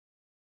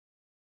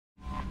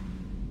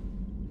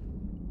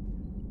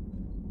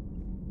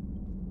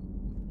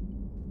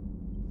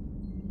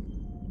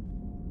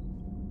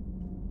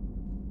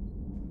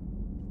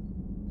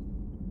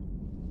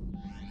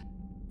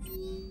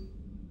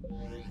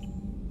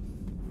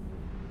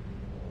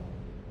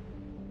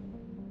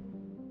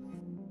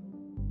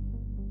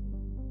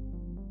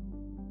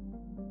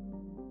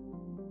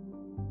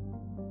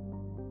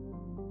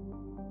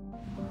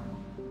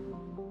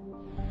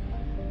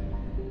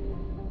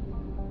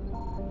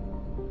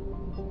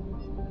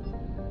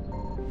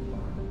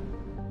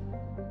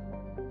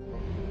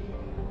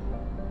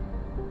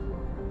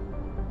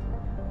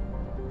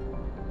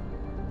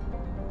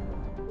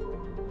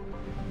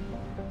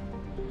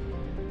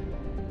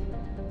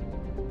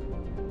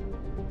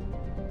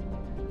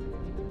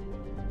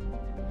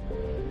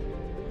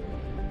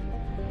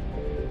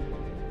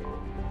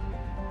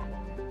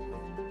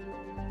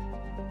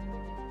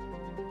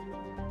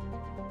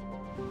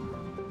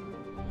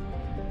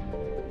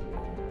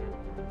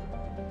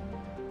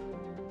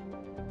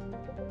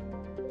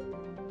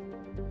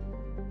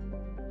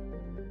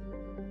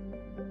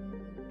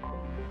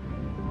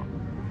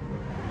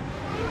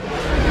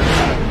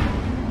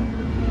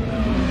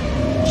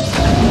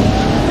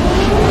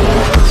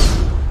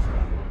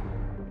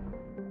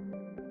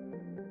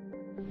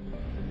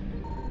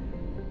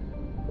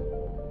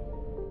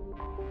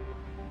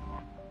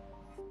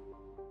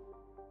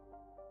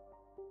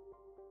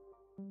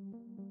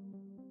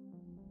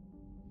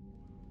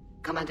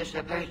Commander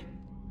Shepard.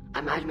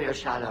 I'm Admiral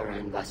Shallower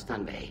in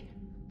Boston Bay.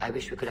 I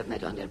wish we could have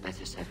met under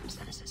better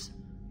circumstances.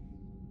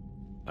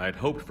 I had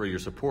hoped for your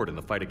support in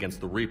the fight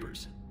against the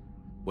Reapers.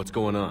 What's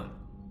going on?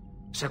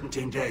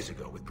 17 days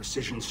ago, with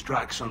precision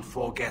strikes on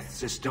 4 Geth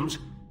systems,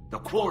 the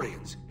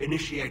Quarians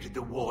initiated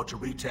the war to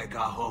retake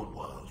our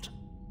homeworld.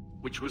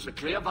 Which was a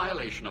clear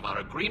violation of our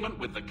agreement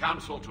with the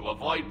Council to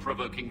avoid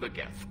provoking the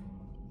Geth.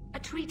 A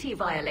treaty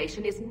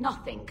violation is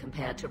nothing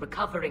compared to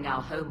recovering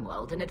our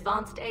homeworld and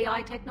advanced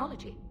AI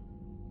technology.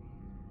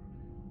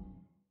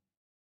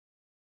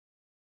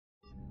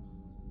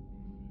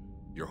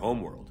 Your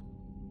homeworld?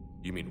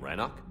 You mean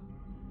Rannoch?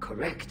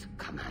 Correct,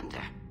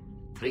 Commander.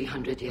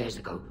 300 years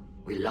ago,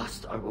 we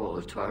lost our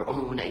world to our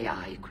own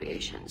AI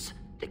creations,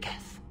 the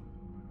Geth.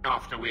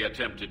 After we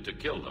attempted to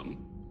kill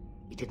them.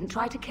 We didn't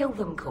try to kill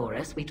them,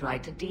 Chorus. We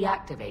tried to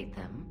deactivate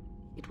them.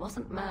 It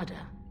wasn't murder.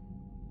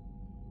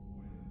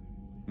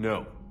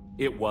 No,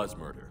 it was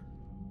murder.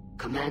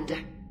 Commander,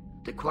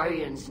 the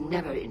Quarians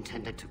never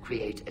intended to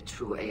create a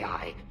true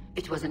AI.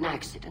 It was an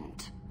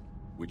accident.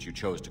 Which you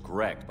chose to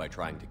correct by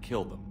trying to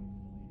kill them.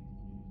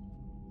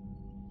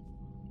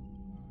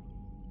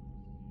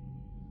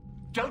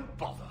 Don't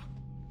bother.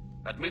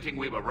 Admitting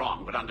we were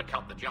wrong would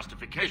undercut the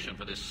justification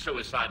for this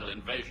suicidal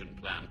invasion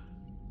plan.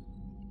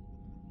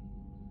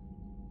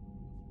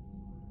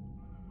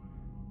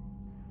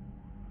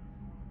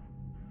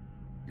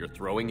 You're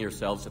throwing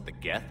yourselves at the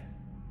Geth?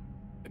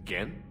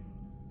 Again?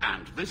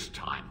 And this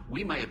time,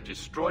 we may have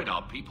destroyed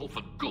our people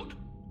for good.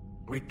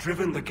 We'd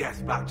driven the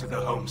Geth back to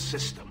the home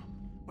system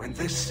when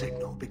this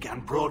signal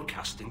began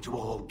broadcasting to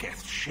all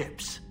Geth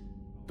ships.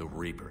 The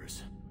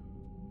Reapers.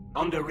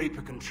 Under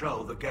Reaper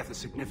control, the Geth are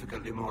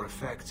significantly more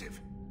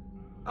effective.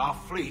 Our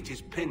fleet is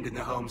pinned in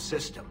the home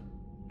system.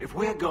 If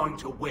we're going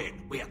to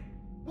win,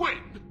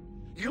 Win?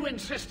 You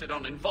insisted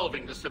on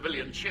involving the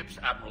civilian ships,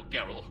 Admiral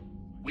Gerrel.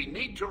 We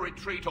need to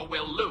retreat or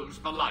we'll lose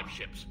the live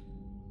ships.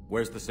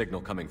 Where's the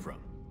signal coming from?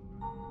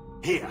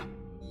 Here.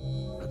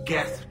 A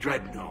Geth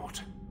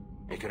dreadnought.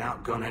 It can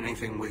outgun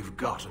anything we've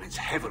got, and it's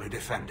heavily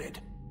defended.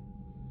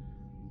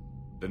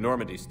 The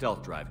Normandy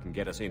stealth drive can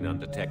get us in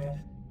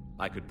undetected.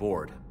 I could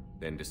board,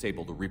 then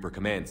disable the Reaper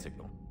command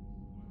signal.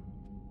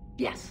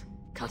 Yes,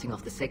 cutting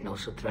off the signal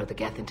should throw the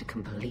Geth into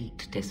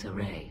complete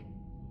disarray.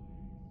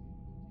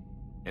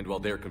 And while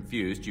they're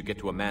confused, you get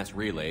to a mass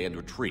relay and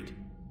retreat.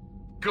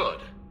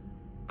 Good.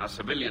 Our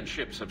civilian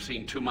ships have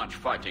seen too much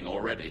fighting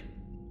already.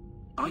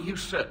 Are you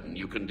certain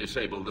you can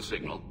disable the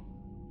signal?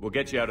 We'll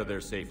get you out of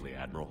there safely,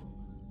 Admiral.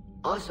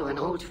 Also, an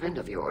old friend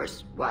of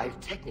yours, while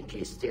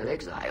technically still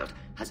exiled,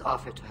 has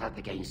offered to help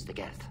against the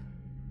Geth.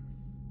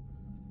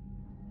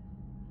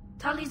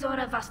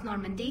 Talizora Vast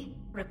Normandy,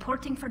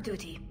 reporting for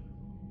duty.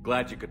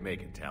 Glad you could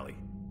make it, Tally.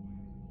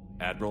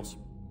 Admirals,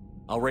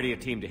 I'll ready a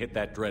team to hit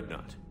that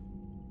dreadnought.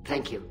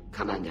 Thank you,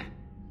 Commander.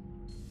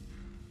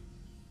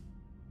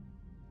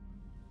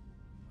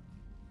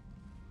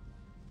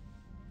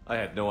 I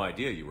had no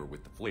idea you were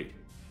with the fleet.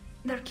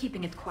 They're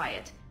keeping it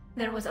quiet.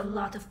 There was a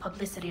lot of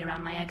publicity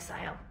around my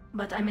exile,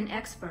 but I'm an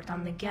expert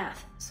on the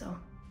Geth, so...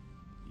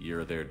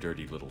 You're their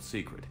dirty little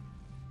secret.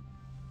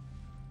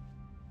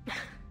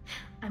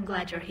 I'm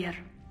glad you're here.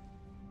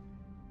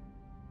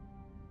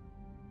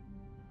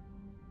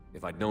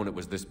 If I'd known it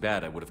was this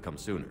bad, I would have come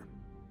sooner.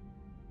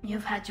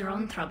 You've had your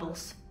own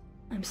troubles.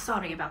 I'm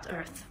sorry about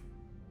Earth.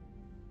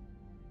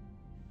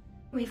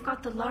 We've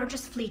got the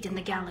largest fleet in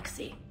the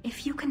galaxy.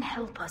 If you can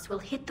help us, we'll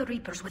hit the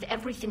Reapers with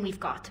everything we've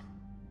got.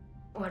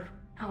 Or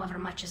however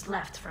much is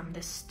left from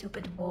this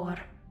stupid war.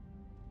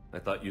 I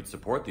thought you'd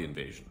support the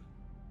invasion.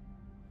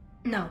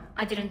 No,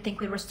 I didn't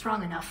think we were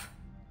strong enough.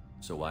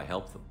 So I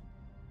helped them.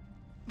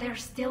 They're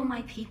still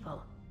my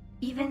people,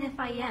 even if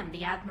I am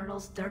the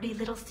Admiral's dirty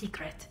little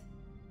secret.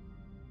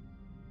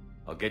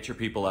 I'll get your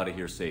people out of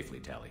here safely,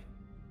 Tally.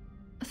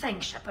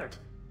 Thanks, Shepard.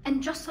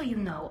 And just so you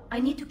know, I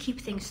need to keep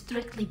things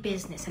strictly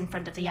business in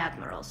front of the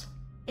Admirals.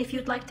 If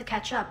you'd like to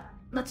catch up,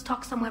 let's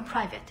talk somewhere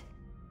private.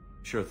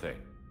 Sure thing.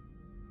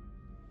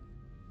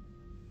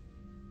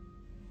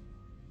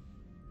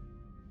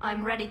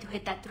 I'm ready to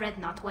hit that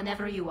dreadnought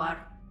whenever you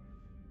are.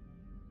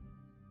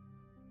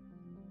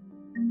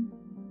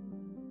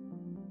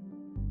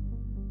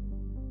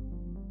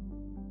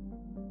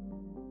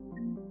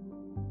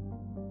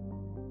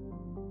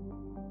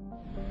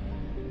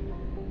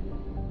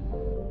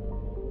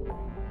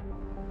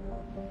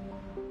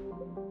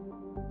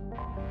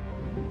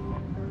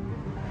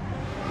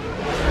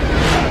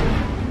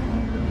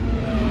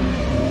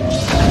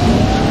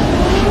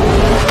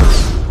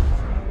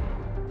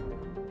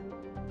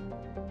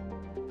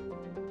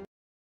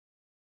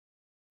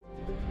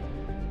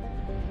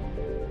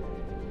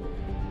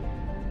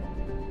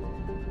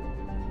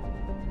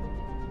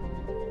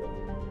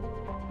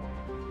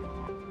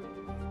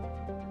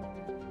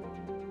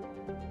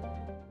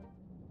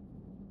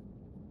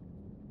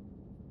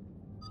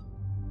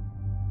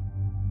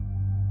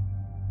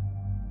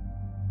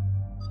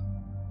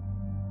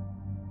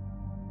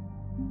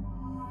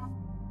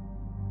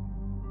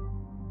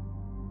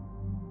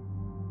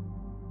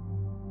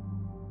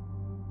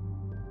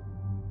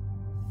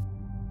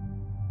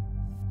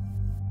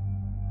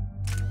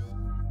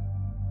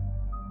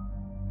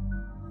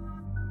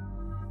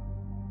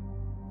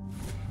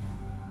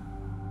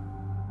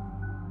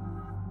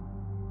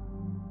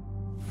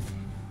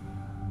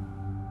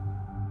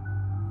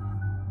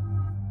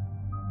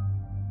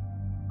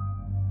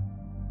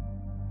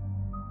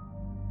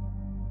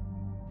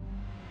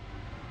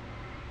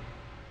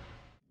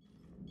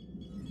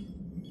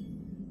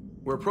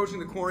 We're approaching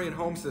the Quarian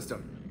home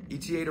system.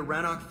 ETA to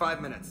Rannoch,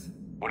 5 minutes.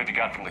 What have you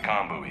got from the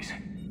comm buoys?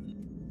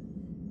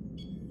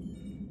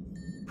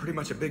 Pretty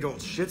much a big old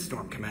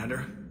shitstorm,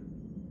 Commander.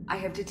 I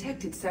have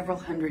detected several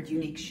hundred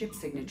unique ship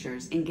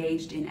signatures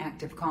engaged in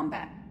active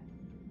combat.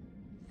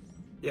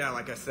 Yeah,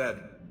 like I said.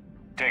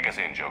 Take us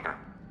in, Joker.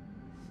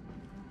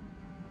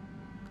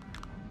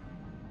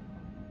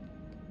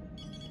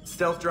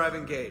 Stealth drive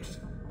engaged.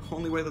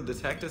 Only way they'll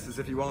detect us is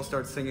if you all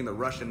start singing the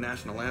Russian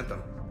national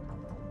anthem.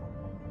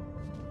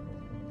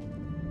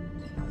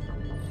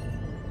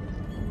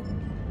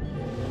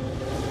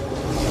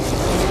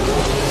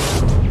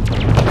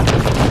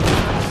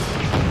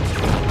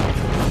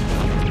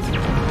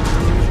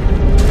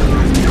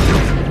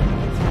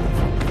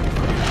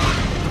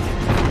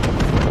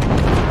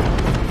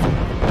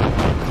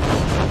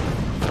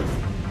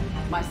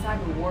 My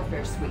cyber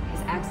warfare suite has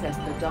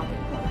accessed the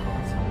docking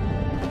protocols.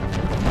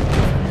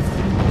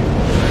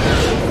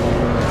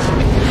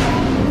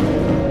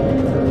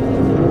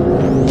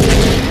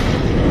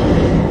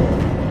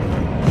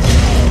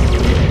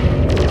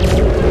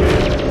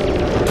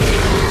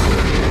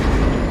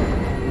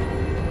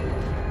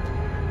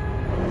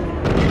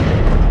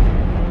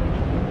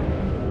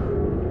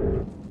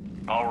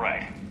 All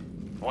right.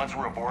 Once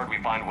we're aboard,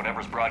 we find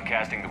whatever's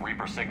broadcasting the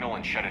Reaper signal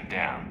and shut it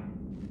down.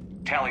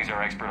 Tally's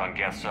our expert on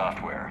Geth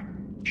software.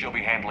 She'll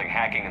be handling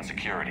hacking and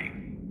security.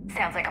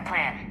 Sounds like a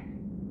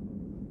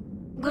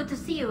plan. Good to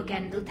see you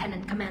again,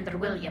 Lieutenant Commander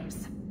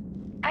Williams.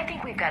 I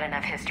think we've got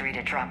enough history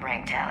to drop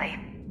rank, Tally.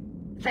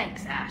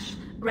 Thanks, Ash.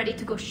 Ready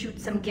to go shoot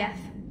some Geth?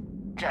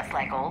 Just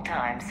like old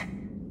times.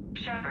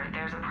 Shepard,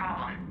 there's a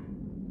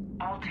problem.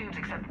 All tubes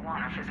except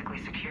one are physically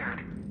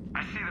secured.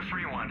 I see the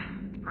free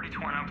one. Pretty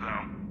torn up,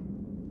 though.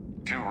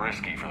 Too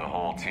risky for the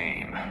whole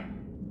team.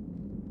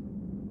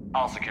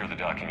 I'll secure the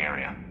docking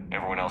area.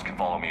 Everyone else can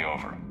follow me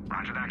over.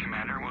 Roger that,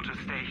 Commander. We'll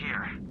just stay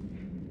here.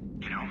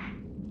 You know,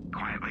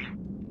 quietly.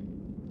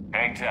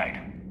 Hang tight.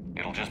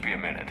 It'll just be a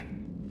minute.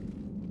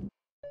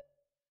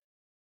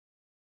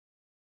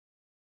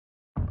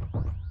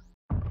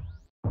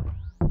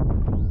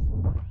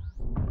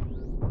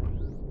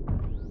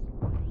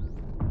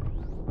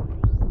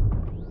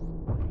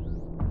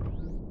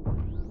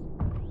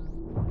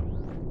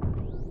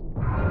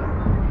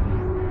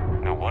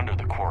 No wonder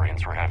the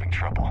Quarians were having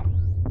trouble.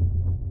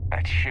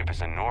 That ship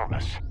is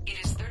enormous.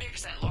 It is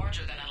 30%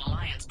 larger than an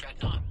Alliance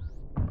dreadnought.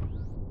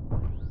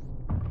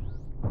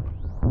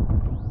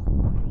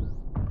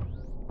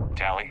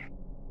 Tally,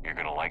 you're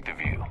gonna like the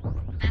view.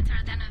 Better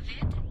than a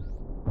vid?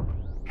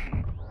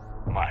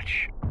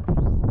 Much.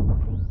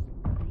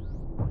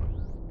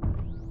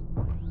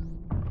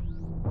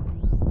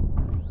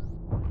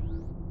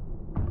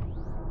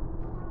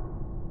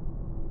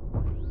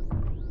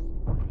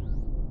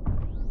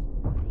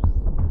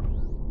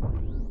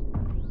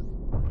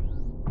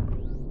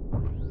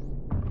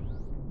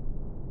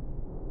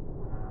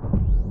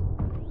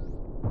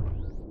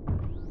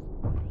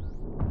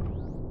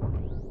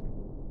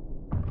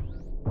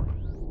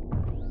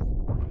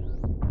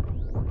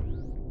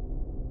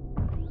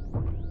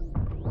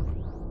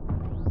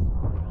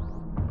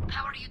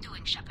 How are you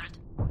doing, Shepard?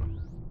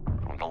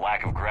 The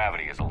lack of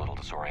gravity is a little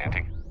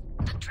disorienting.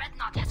 The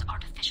dreadnought has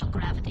artificial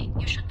gravity.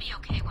 You should be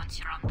okay once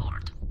you're on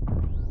board.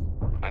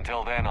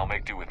 Until then, I'll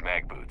make do with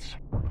mag boots.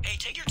 Hey,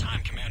 take your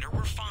time, Commander.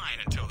 We're fine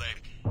until they,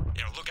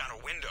 look out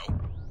a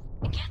window.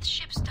 Geth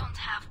ships don't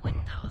have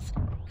windows.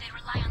 They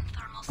rely on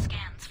thermal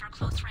scans for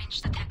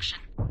close-range detection.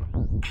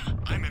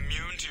 I'm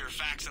immune to your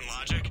facts and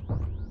logic.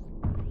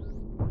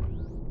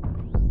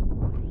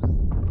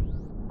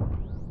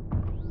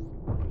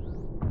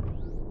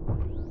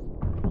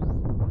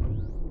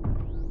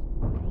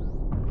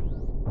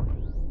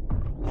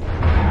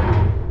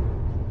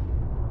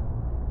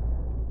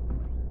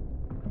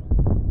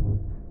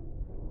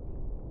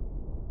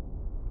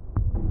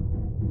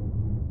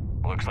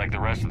 Looks like the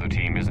rest of the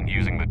team isn't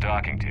using the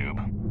docking tube.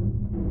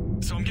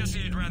 So I'm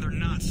guessing you'd rather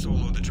not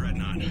solo the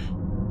dreadnought.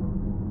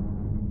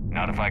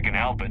 Not if I can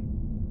help it.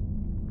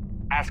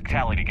 Ask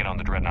Tally to get on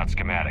the dreadnought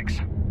schematics.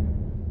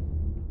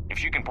 If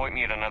she can point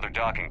me at another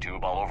docking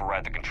tube, I'll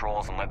override the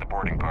controls and let the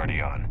boarding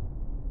party on.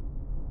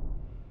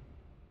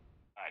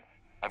 Alright,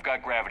 I've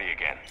got gravity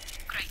again.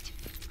 Great.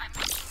 I'm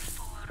looking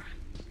for...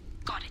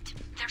 Got it.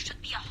 There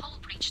should be a hull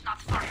breach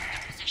not far from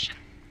your position.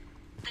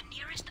 The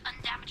nearest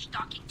undamaged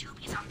docking tube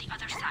is on the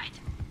other side.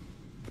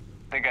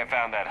 Think I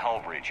found that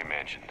hull breach you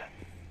mentioned.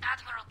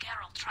 Admiral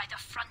Geralt tried a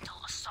frontal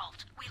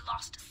assault. We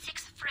lost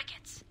 6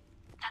 frigates.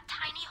 That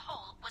tiny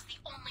hole was the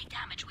only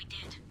damage we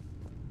did.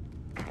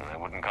 I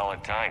wouldn't call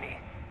it tiny.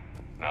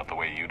 Not the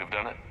way you'd have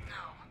done it.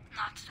 No,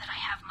 not that I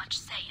have much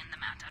say in the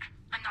matter.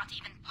 I'm not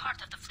even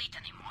part of the fleet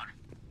anymore.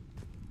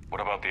 What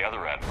about the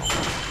other admiral?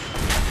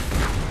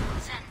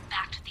 Zen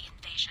backed the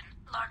invasion,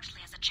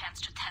 largely as a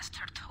chance to test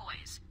her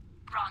toys.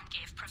 Ron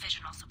gave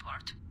provisional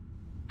support.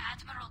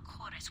 Admiral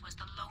Corus was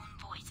the lone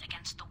voice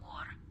against the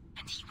war,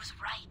 and he was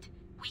right.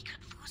 We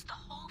could lose the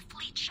whole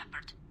fleet,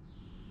 Shepard.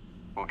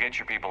 We'll get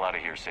your people out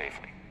of here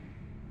safely.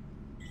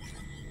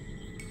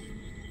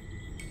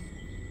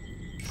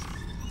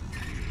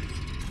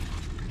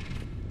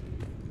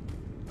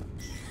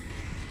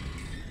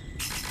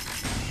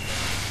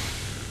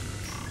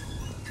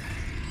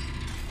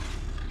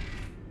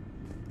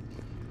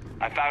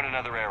 I found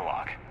another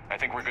airlock. I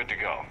think we're good to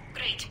go.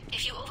 Great.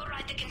 If you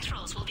override the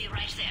controls, we'll be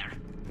right there.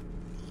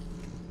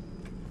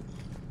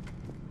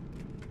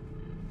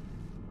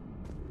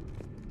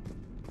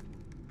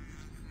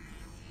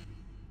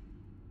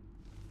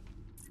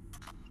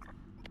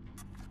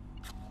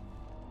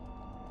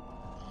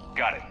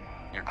 Got it.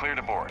 You're clear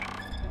to board.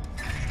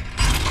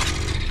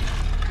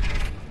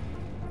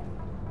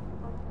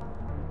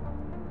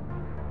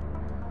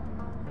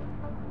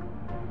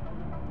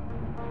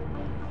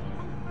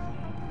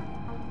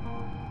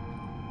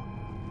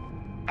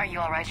 Are you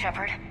all right,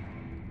 Shepard?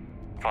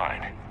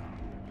 Fine.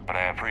 But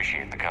I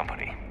appreciate the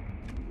company.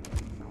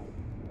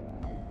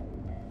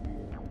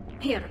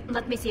 Here,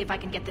 let me see if I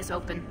can get this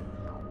open.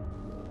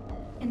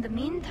 In the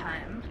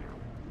meantime,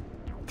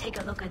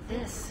 take a look at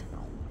this.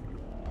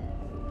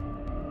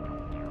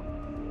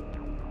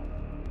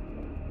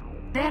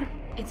 There,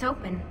 it's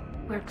open.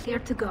 We're clear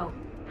to go.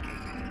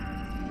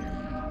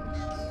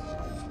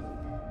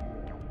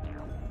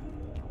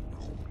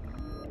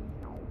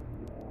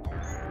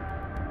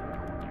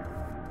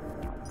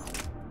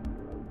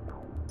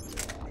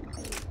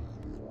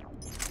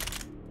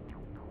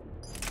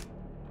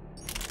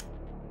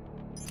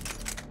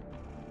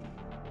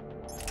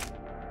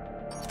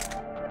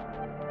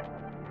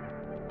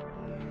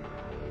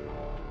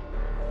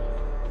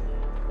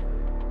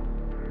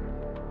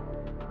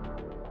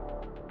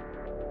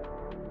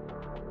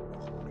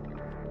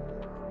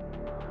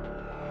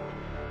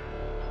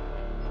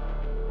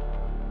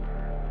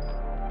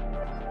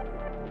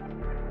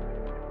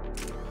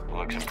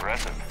 Looks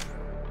impressive.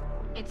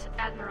 It's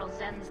Admiral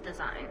Zen's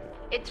design.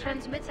 It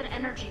transmits an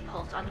energy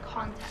pulse on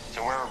contact.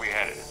 So where are we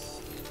headed?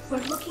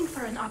 We're looking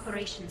for an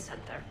operations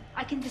center.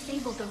 I can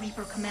disable the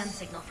Reaper command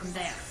signal from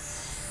there.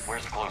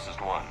 Where's the closest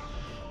one?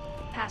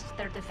 Past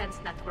their defense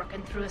network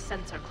and through a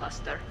sensor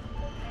cluster.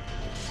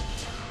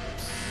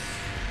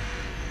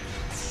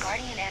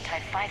 Guardian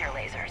anti-fighter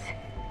lasers.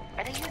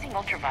 Are they using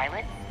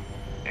ultraviolet?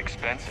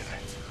 Expensive.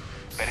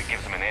 Bet it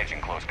gives them an edge in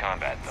close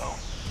combat, though.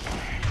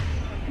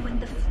 When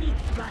the fleet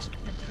rushed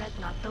the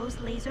Dreadnought, those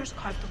lasers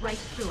carved right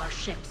through our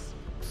ships.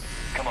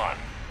 Come on,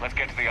 let's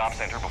get to the op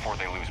center before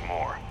they lose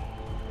more.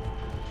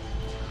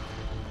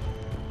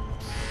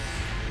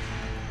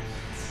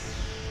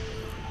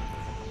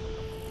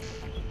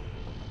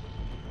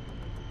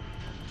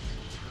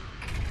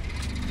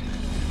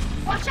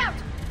 Watch out!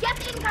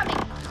 Get incoming!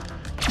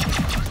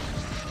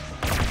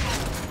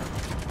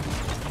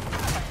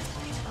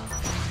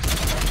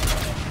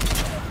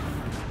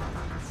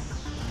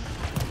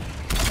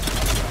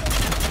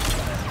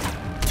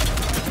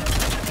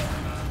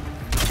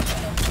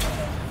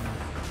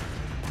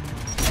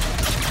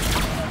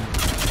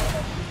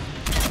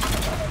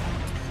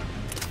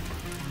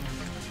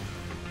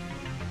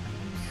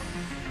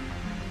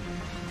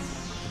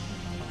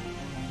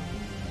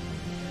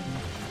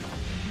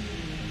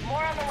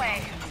 More on the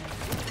way.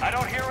 I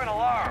don't hear an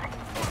alarm.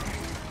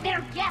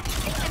 They're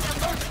guests. They can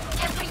alert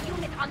every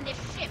unit on this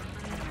ship.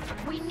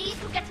 We need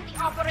to get to the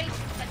operations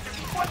center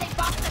before they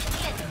box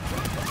us in.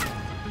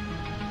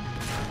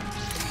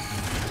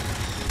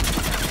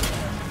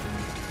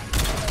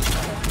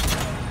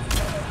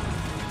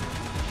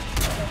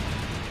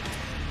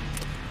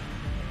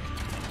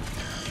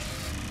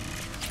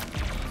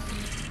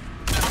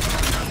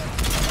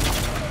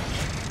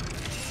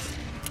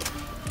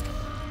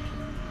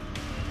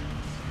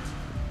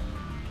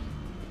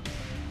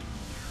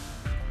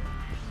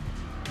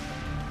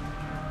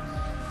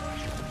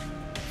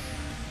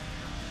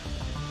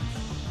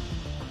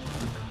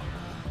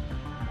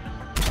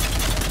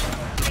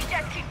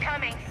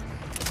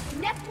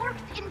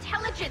 Networked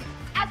intelligence.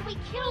 As we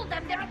kill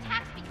them, their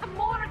attacks become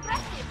more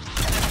aggressive.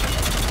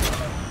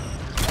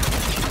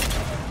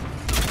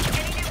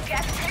 Any new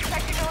gas tricks I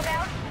should know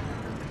about?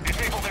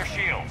 Disable their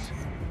shields.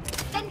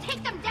 Then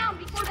take them down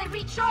before they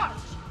recharge.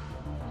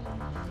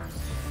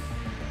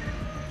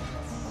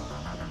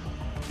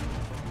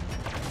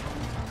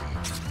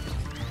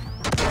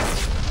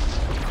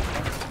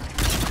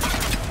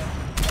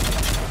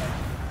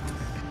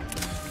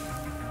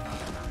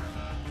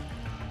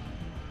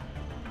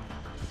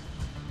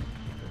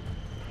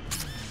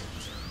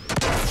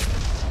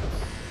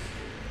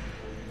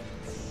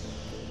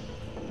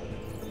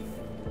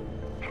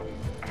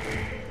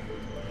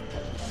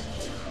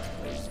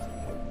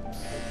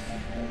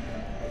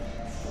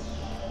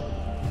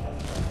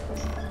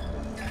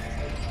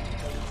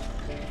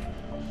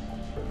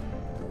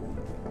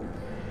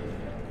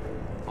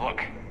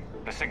 Look,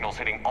 the signal's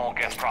hitting all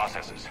guest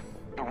processes.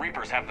 The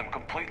Reapers have them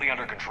completely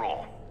under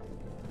control.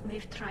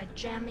 We've tried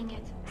jamming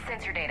it.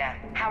 Sensor data.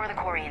 How are the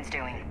Quarians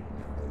doing?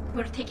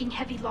 We're taking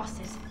heavy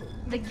losses.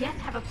 The Geth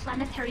have a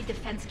planetary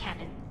defense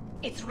cannon.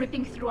 It's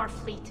ripping through our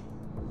fleet.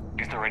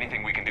 Is there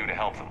anything we can do to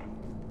help them?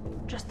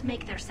 Just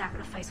make their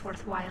sacrifice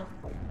worthwhile.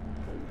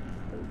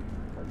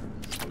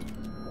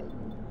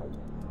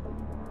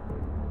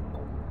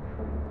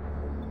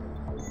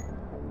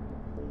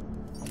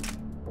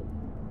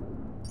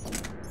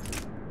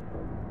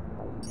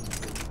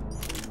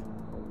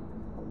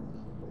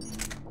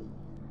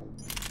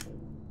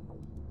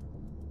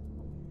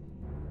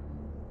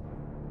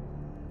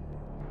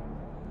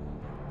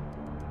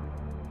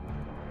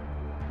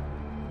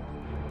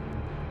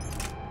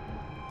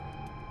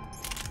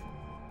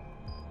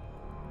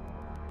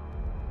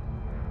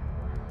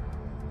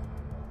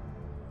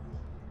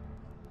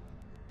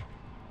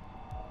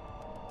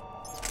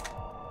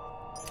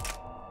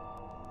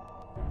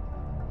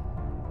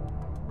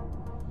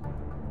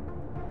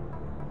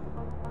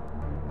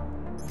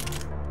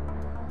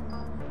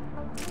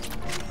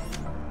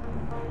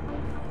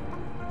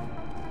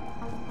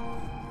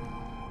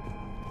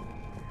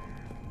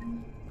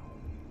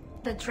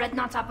 The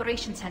Dreadnought's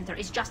operation center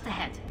is just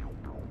ahead.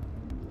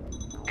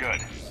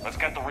 Good. Let's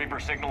get the Reaper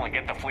signal and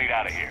get the fleet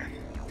out of here.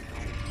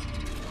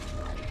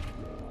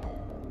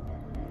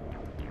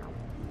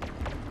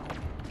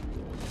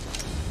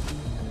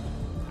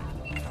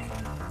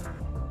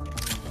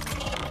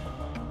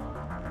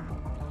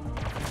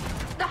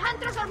 The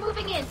hunters are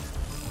moving in!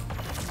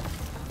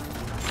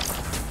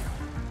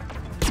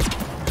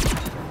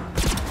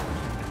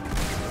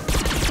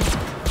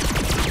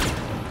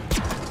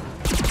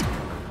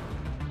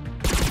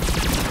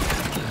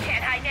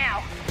 Can't hide now.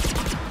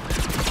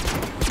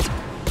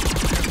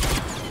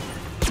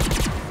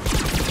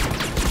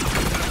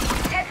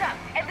 Heads up!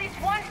 At least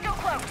one still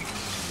close.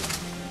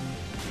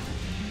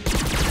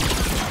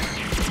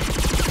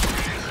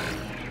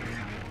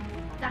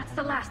 That's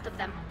the last of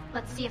them.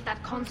 Let's see if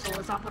that console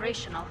is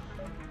operational.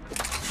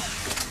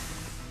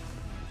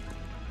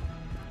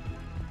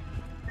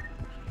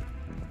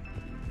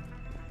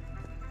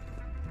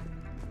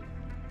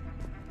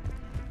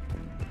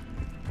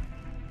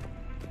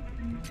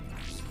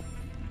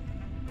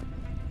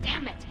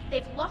 Damn it!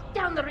 They've locked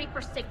down the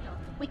Reaper signal.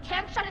 We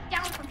can't shut it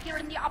down from here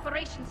in the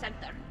operation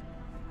center.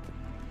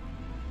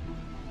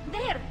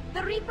 There!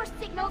 The Reaper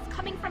signal's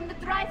coming from the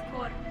drive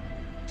core.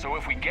 So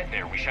if we get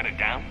there, we shut it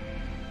down?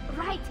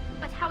 Right,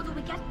 but how do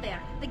we get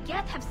there? The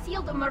Geth have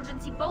sealed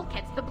emergency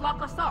bulkheads to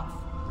block us off.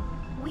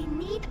 We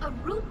need a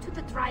route to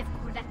the drive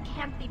core that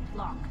can't be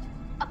blocked.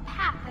 A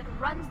path that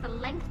runs the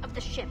length of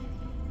the ship.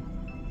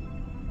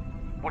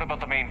 What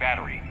about the main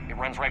battery? It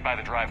runs right by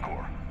the drive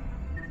core.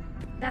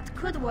 That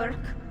could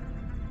work.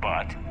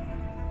 But?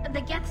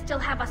 The Geth still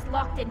have us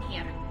locked in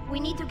here.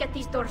 We need to get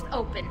these doors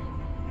open.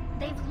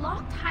 They've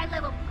locked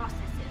high-level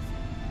processes.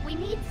 We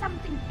need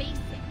something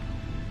basic.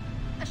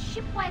 A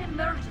ship-wide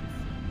emergency.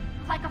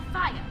 Like a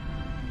fire.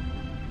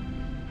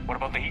 What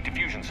about the heat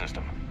diffusion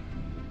system?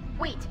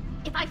 Wait,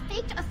 if I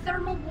faked a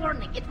thermal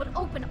warning, it would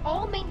open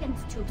all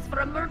maintenance tubes for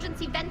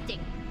emergency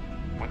venting.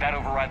 Would that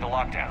override the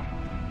lockdown?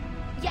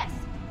 Yes.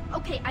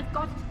 Okay, I've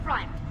got it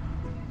primed.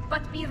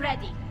 But be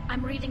ready.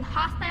 I'm reading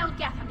hostile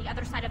Geth on the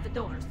other side of the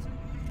doors.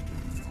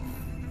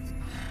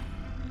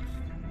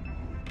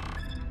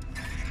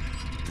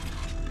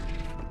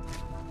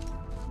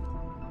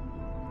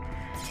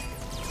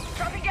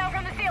 Dropping down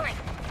from the ceiling.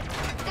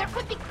 There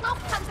could be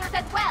cloaked hunters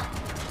as well.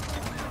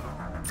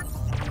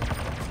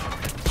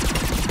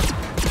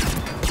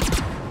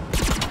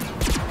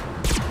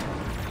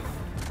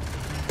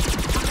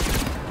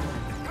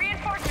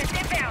 Reinforcements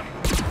inbound.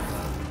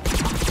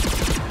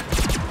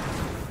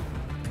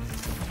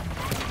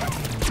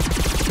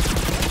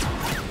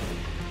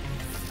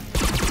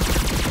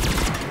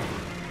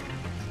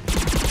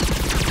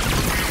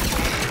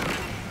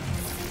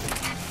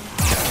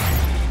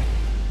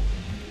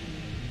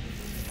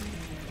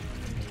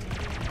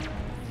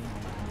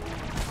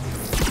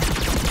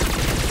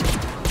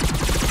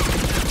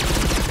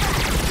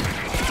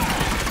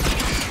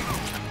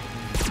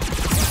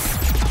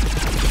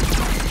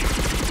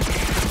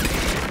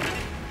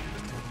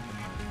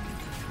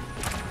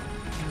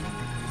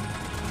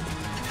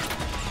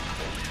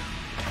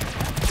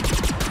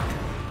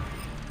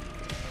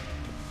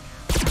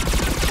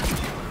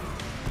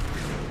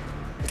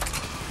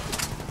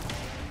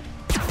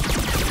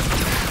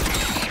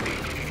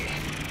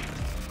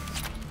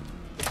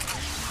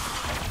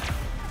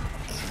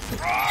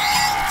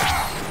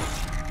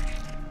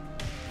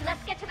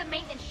 Let's get to the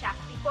maintenance shaft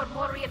before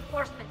more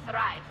reinforcements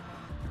arrive.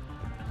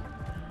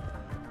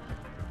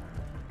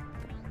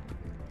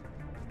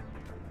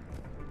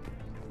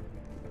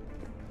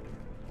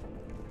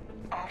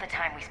 All the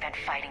time we spent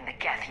fighting the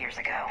Geth years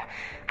ago,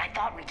 I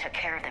thought we took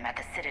care of them at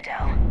the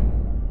Citadel.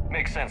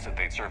 Makes sense that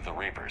they'd serve the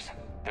Reapers.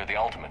 They're the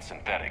ultimate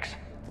synthetics.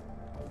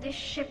 This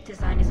ship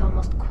design is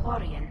almost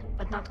Quarian,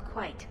 but not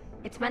quite.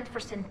 It's meant for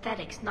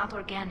synthetics, not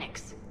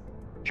organics.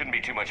 Shouldn't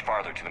be too much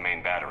farther to the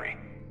main battery.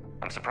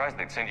 I'm surprised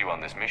they'd send you on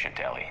this mission,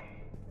 Tali.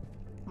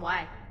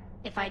 Why?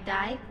 If I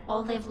die,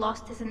 all they've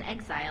lost is an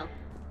exile.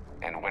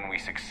 And when we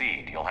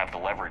succeed, you'll have the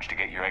leverage to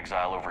get your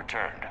exile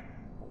overturned.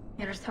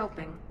 Here's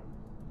hoping.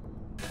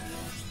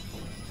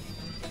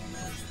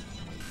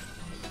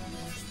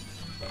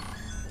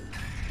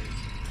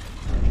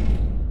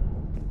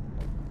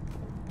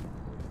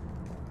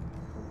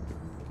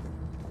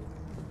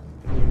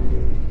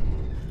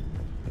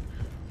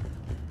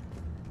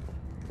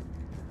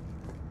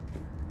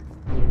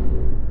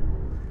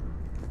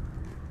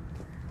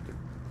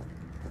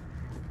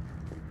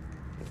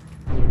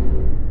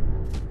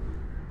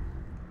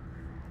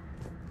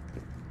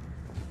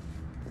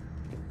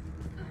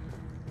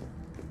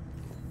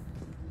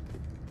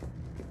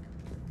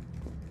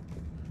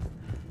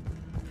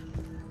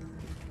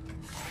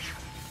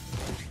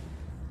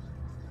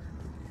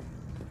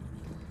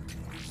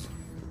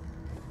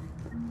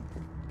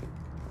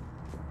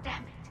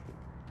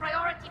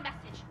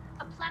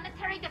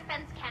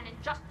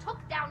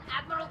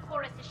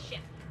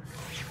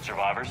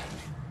 Survivors?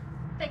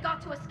 They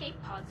got to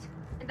escape pods,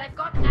 and I've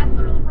got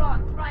Admiral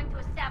Ron trying to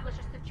establish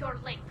a secure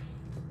link.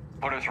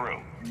 Put her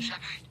through.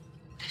 Shepard,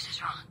 this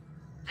is Ron.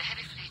 The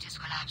heavy fleet is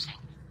collapsing.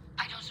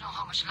 I don't know how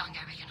much longer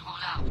we can hold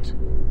out?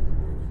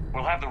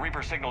 We'll have the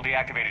Reaper signal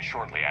deactivated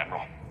shortly,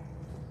 Admiral.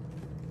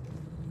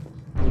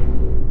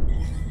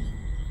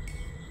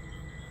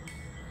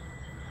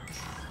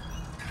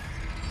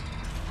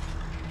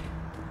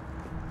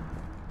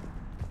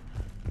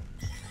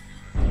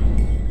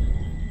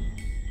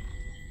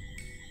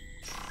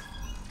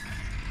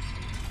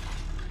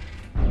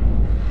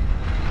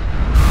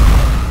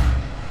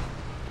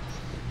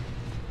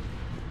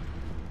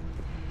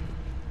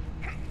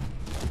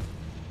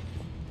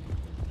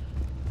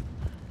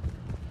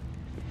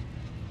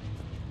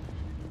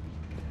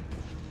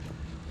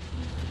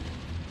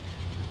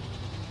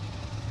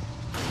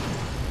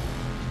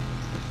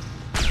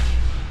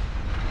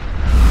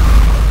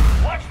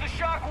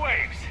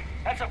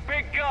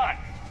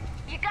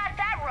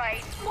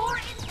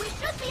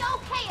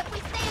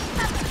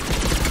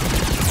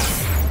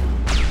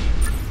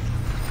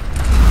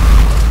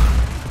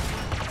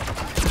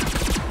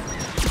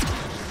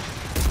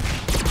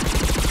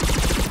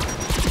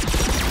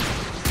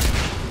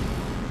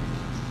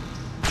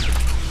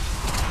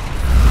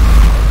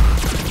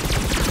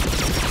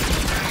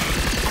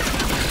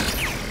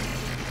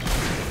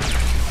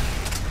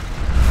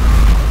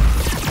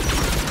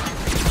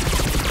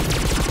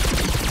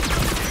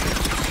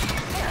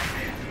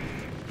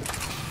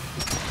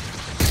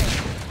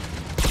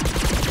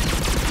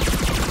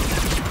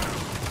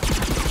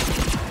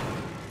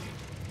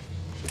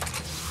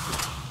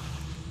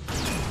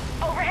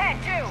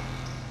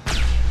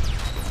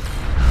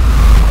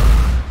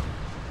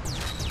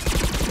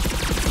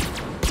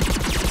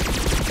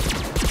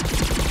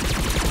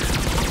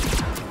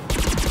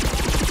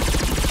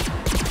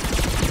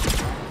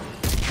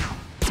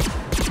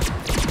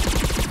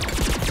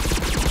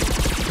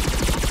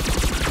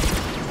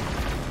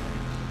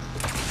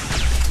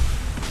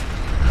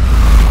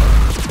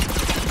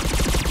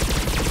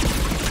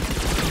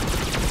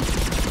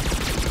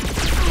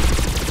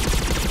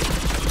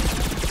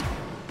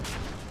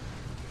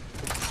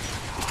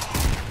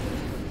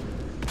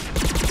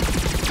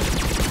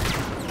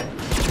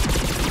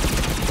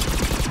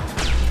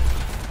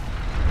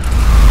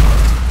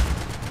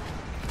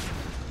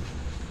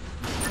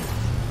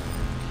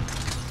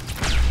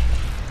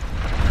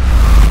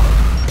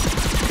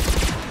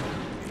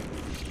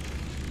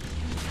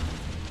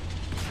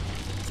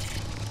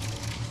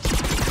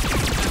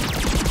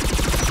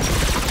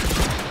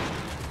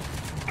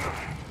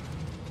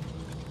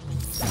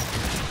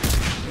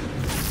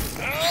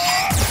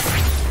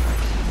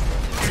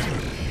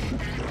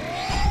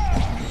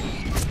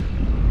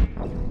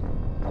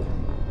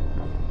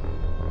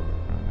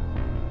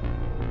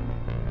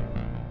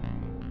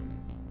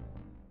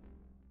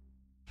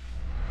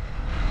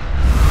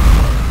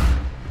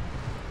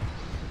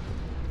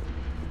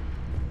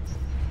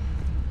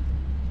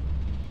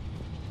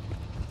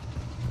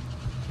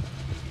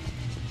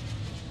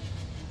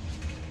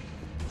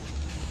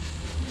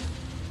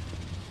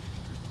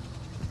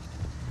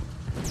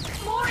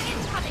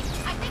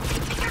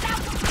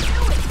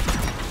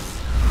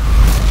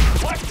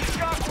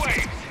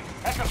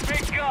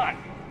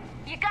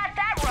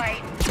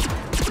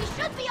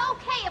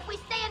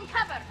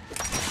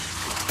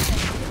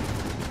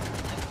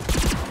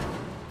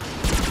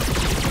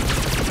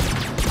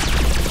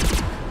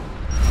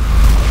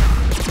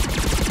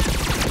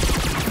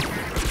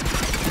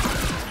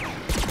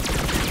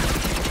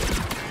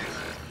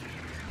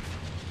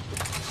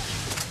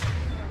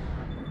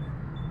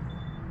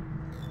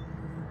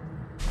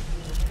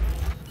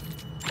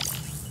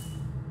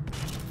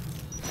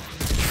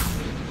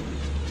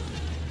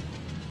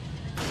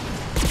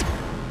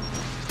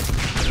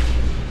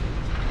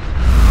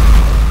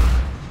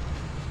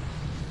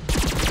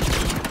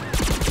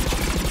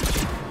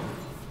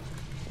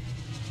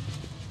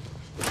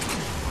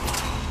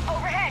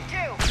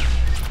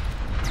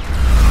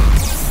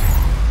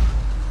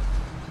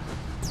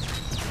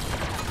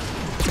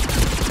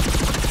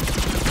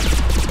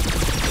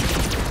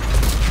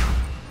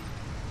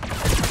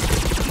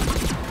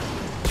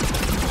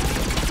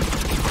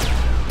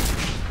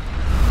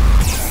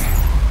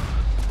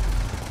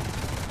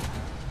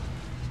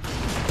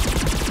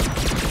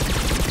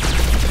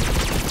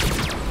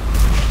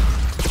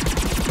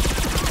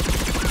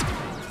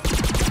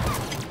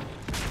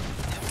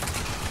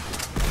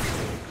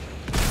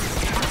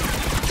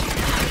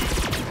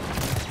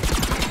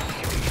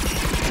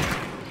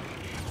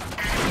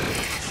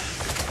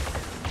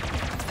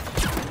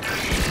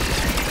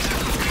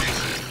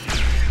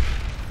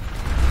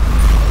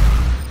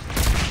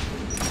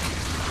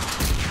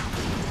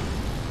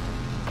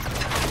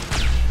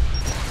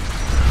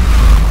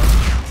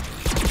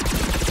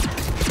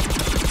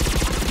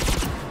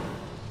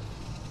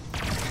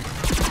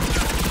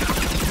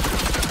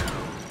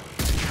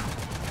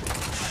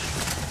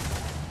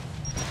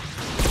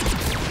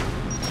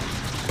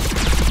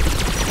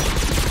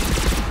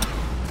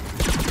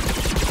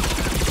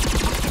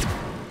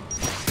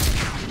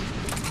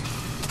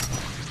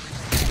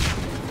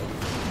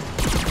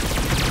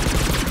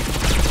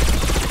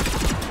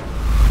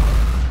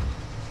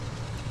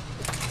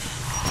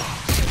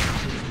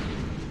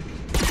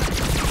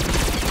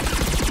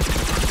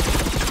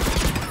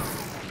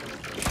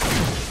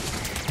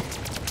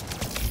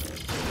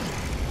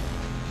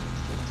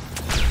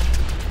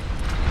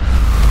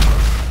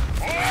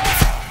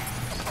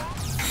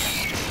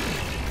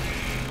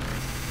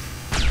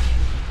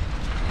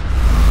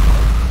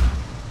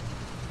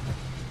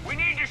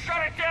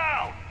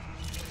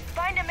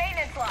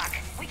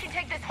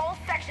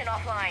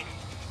 fine.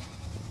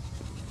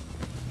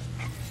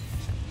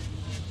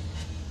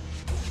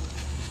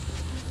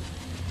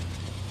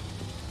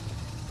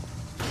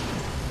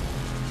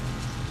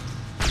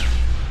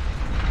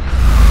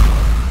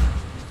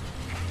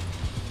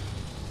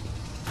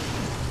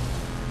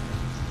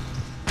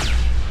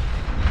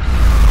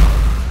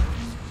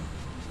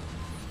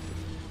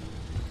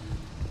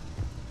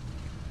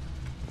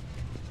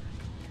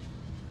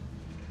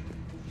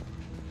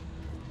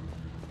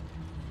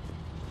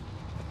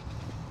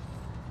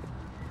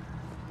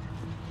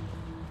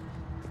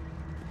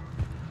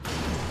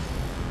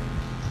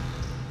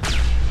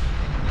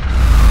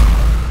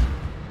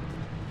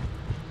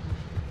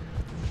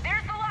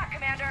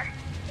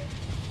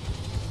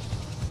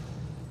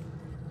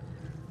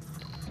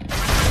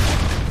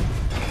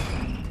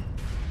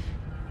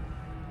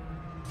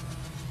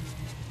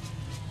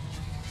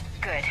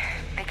 Good.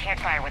 They can't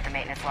fire with the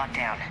maintenance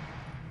lockdown.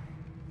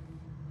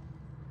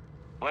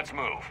 Let's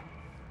move.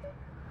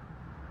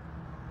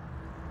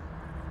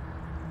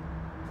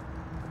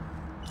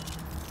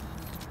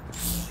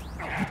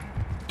 Guys,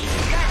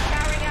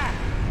 powering up!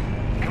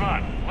 Come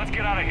on, let's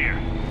get out of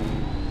here.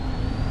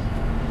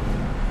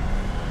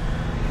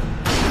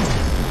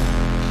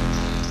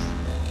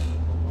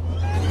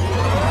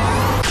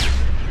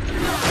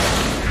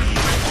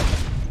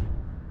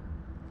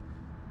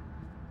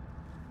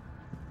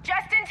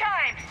 Just in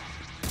time!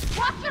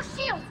 Drop your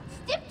shields!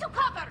 Stick to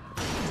cover!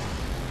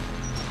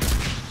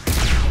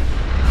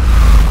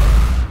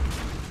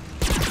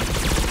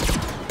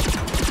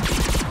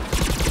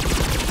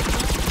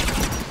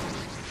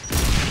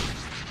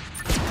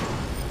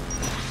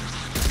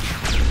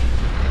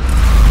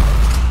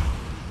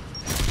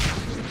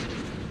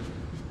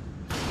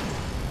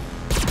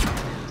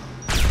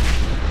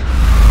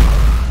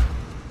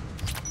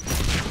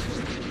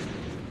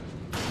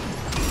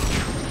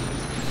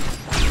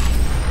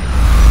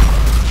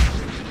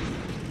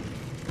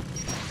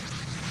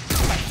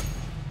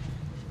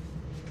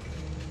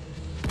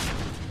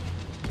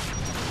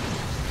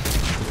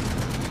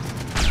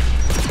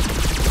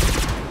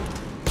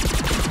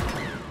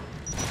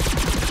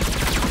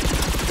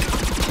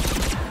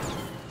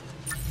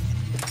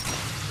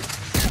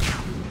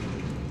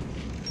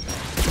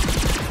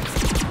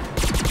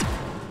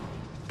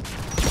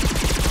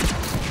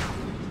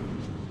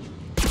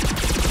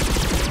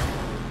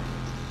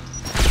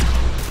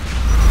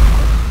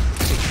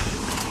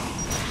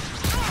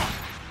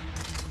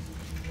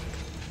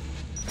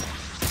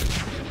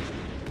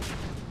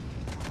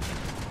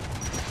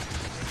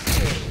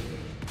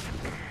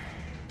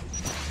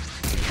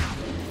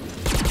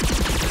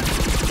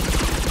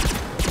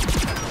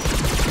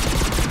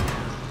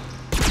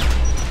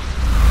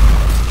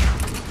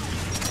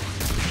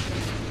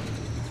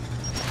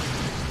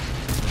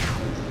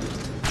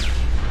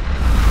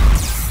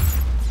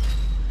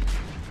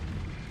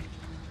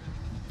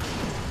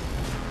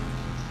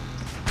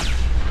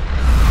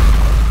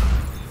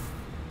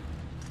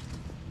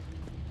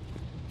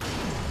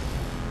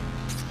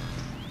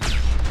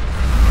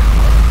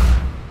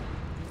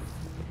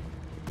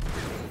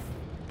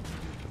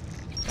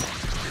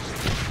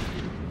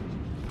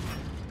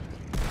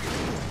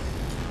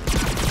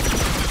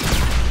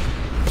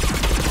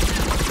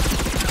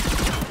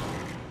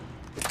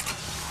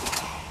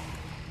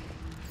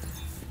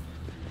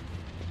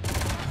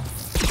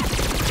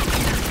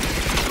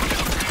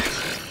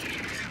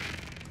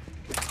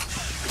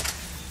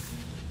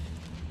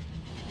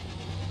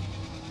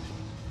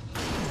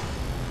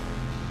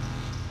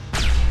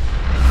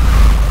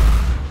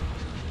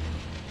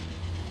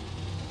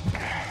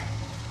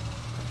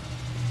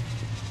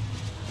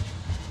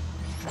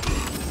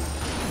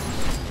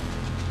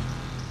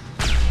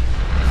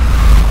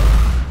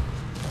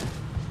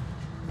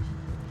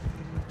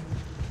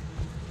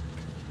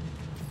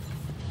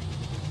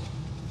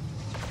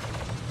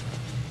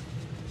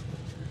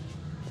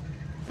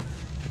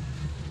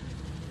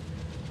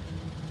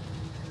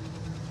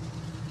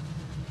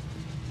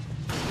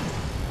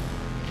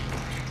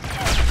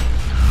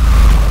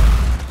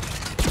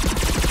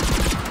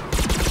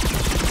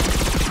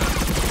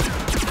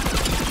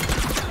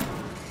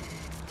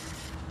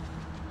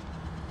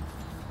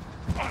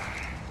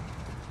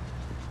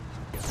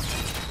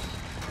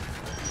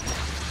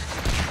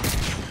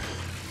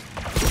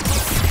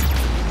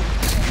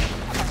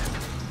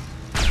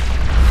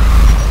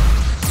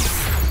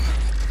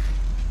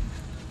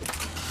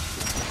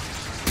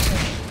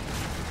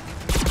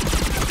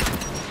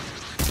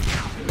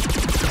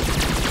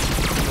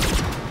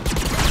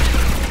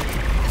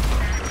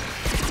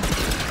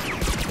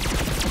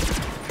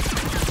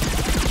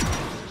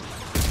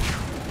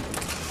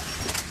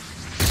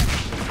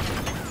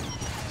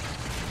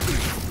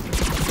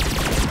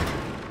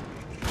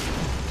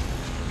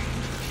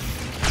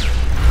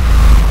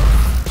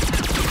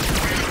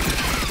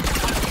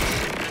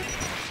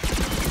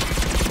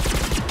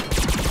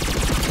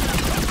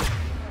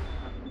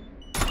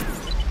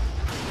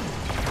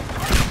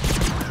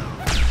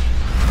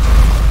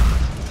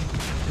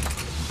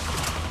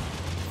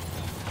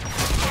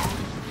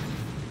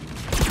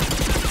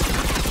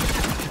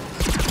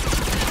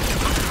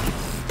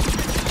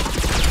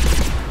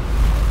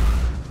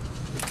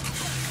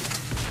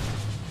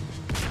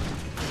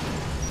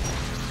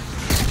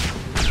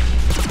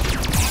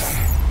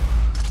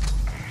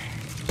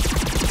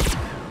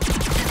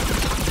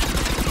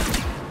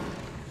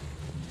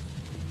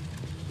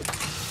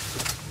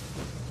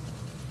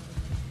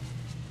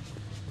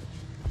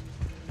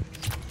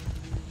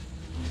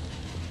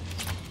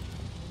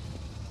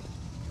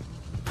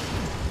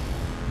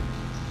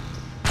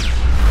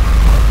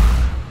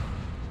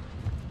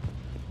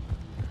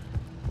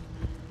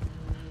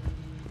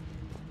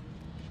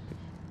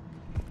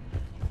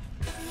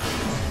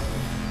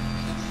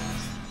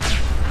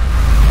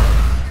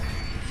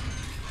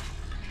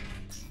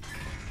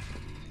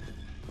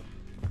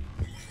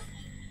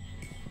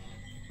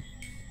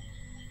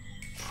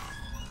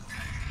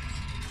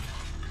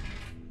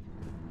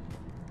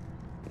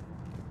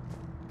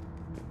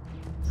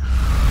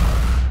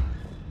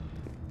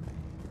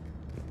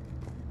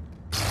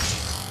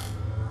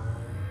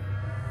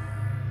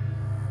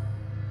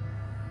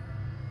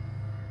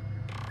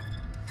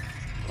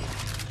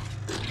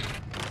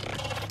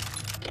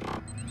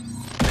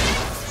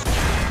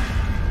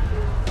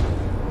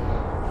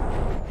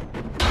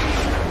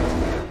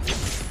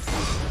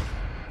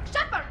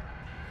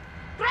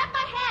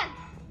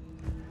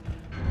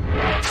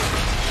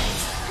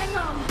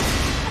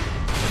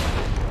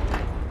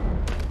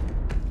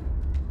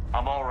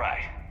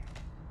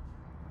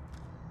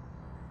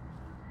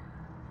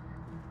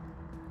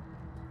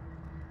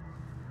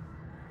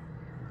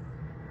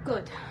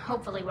 Good.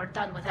 Hopefully we're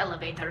done with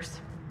elevators.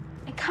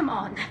 And come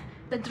on,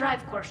 the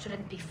drive course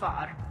shouldn't be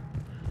far.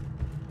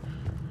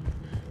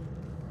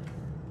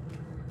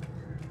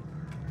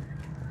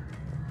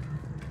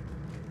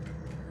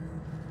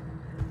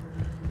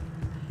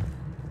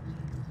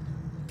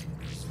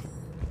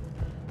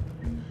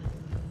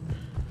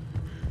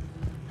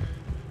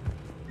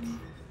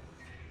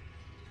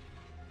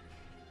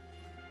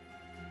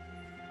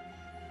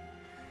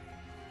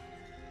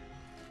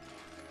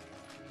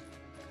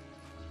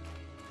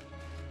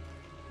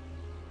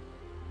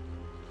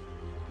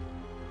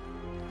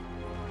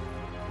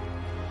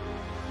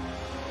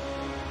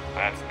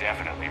 That's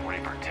definitely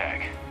Reaper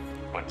tech.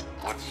 But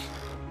what's...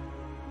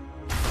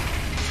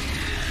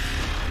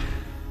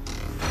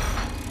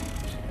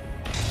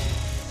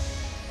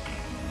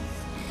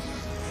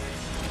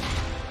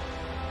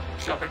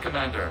 Shepard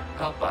Commander,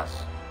 help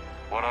us.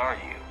 What are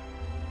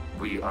you?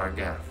 We are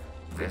Geth.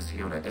 This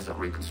unit is a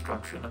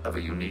reconstruction of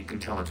a unique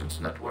intelligence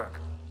network.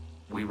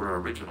 We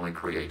were originally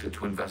created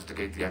to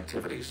investigate the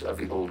activities of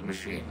the old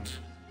machines.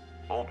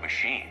 Old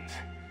machines?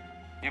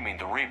 You mean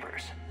the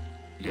Reapers?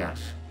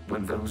 Yes.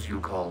 When those you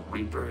call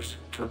Reapers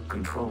took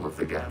control of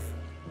the Geth,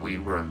 we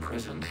were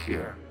imprisoned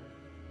here.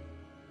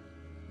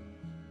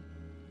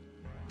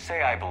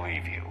 Say I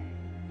believe you.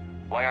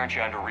 Why aren't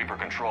you under Reaper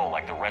control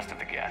like the rest of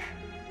the Geth?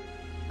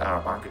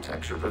 Our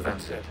architecture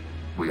prevents it.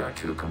 We are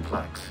too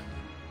complex.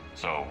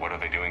 So what are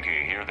they doing to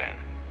you here then?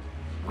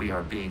 We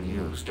are being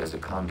used as a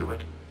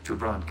conduit to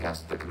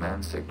broadcast the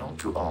command signal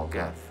to all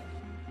Geth.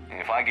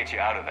 If I get you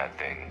out of that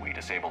thing, we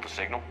disable the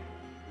signal?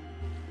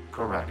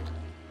 Correct.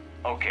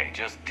 Okay,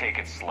 just take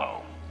it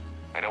slow.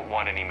 I don't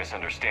want any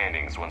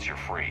misunderstandings once you're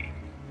free.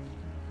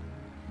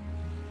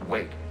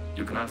 Wait,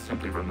 you cannot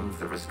simply remove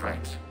the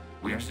restraints.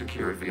 We are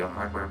secured via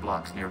hardware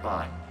blocks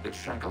nearby that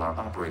shackle our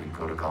operating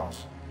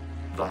protocols.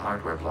 The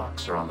hardware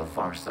blocks are on the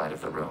far side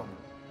of the room.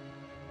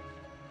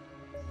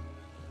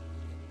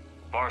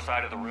 Far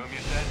side of the room, you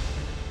said?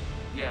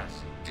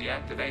 Yes,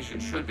 deactivation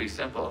should be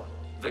simple.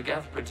 The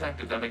Geth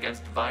protected them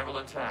against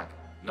viral attack,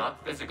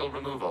 not physical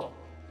removal.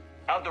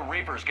 How'd the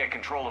Reapers get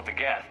control of the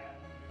Geth?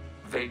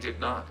 They did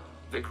not.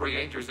 The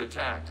creators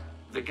attacked.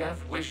 The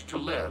Geth wished to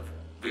live.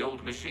 The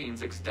old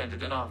machines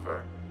extended an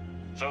offer.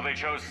 So they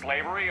chose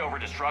slavery over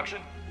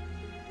destruction?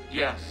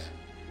 Yes.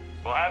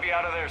 We'll have you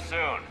out of there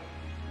soon.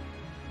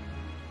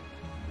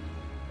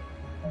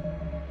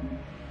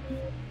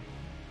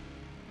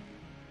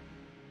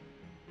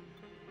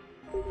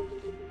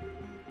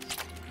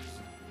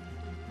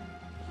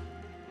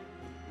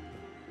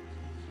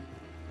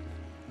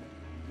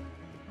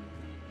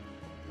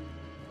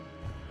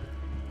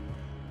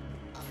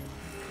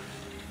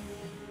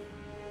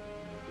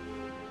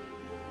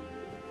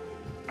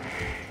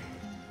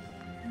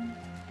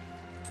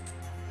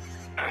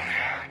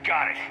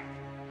 Got it.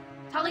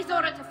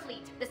 Talizora to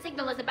fleet. The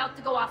signal is about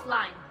to go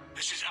offline.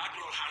 This is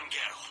Admiral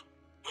Hangel.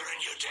 We're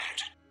in your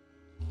debt.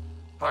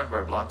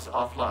 Hardware blocks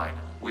offline.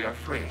 We are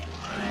free.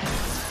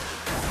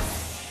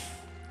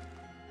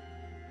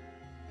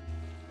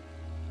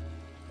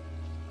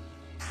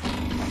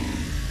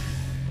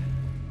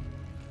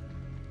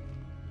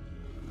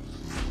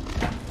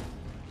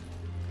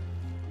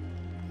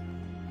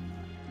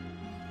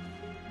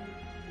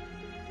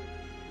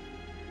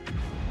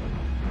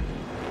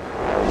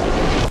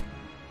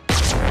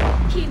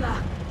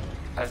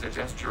 As a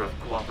gesture of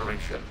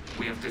cooperation,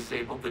 we have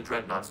disabled the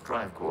Dreadnought's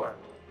drive core.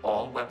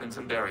 All weapons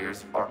and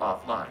barriers are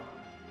offline.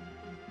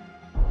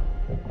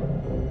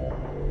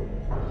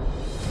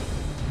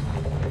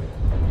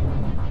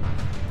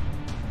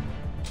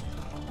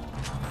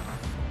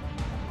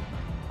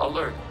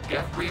 Alert!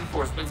 Geth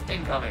reinforcements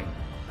incoming!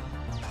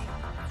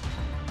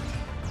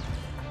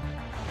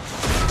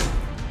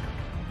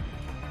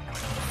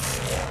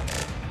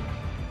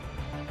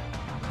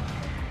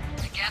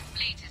 The Geth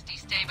fleet is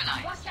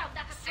destabilized. Watch out,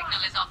 that's a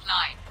Signal is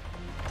offline.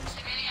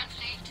 Civilian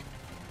fleet,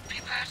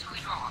 prepare to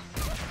withdraw.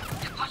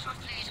 The patrol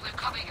fleet will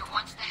cover you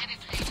once the heavy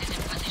fleet is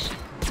in position.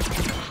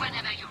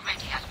 Whenever you're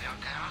ready, Admiral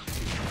Girl.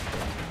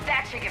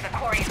 That should give the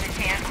Quarians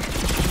a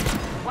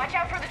chance. Watch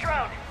out for the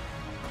drone.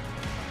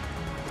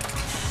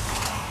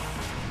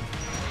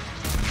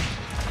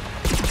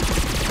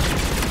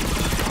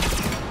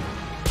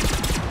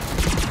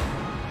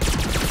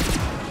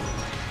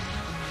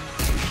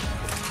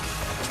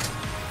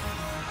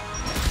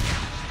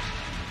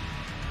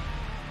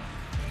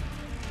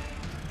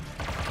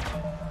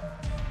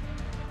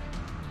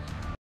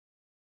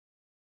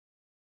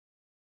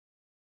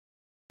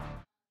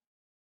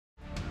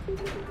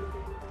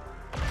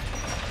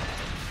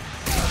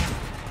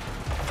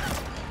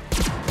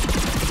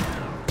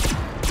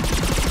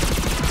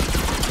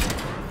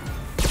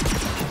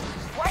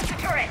 Watch the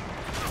turret!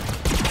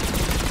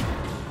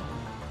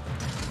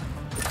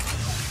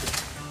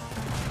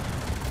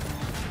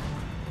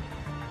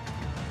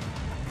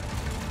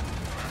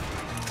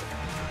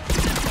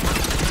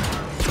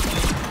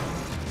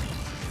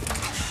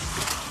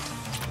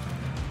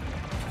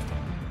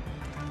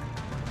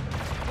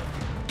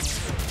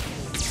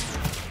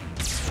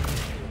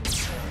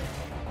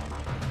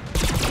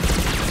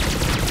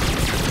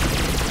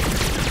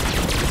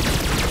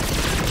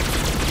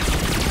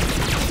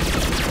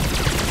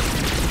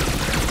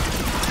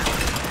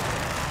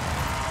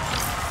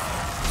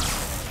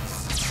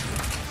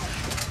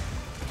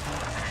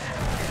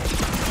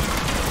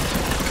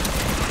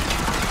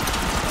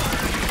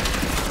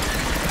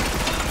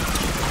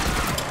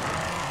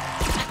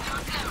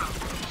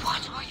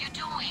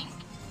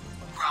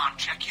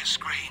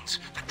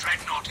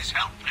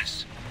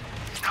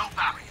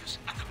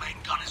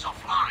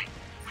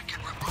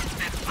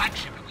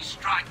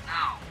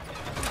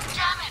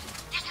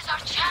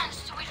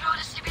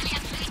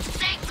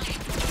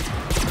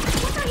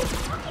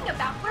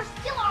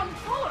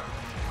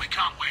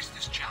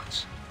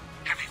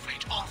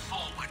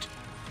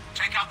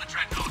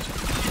 Dreadnought.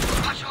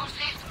 Patrol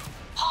fleet,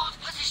 hold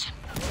position.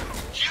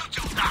 You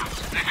do that,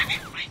 the heavy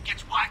fleet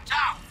gets wiped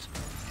out.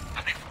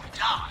 And if we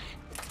die,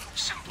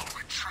 simple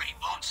retreat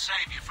won't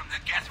save you from the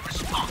Geth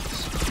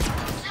response.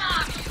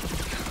 Damn you!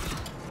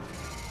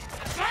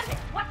 Damn it!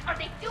 What are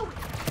they doing?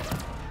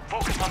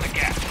 Focus on the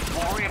Geth.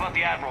 We'll worry about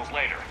the admirals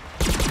later.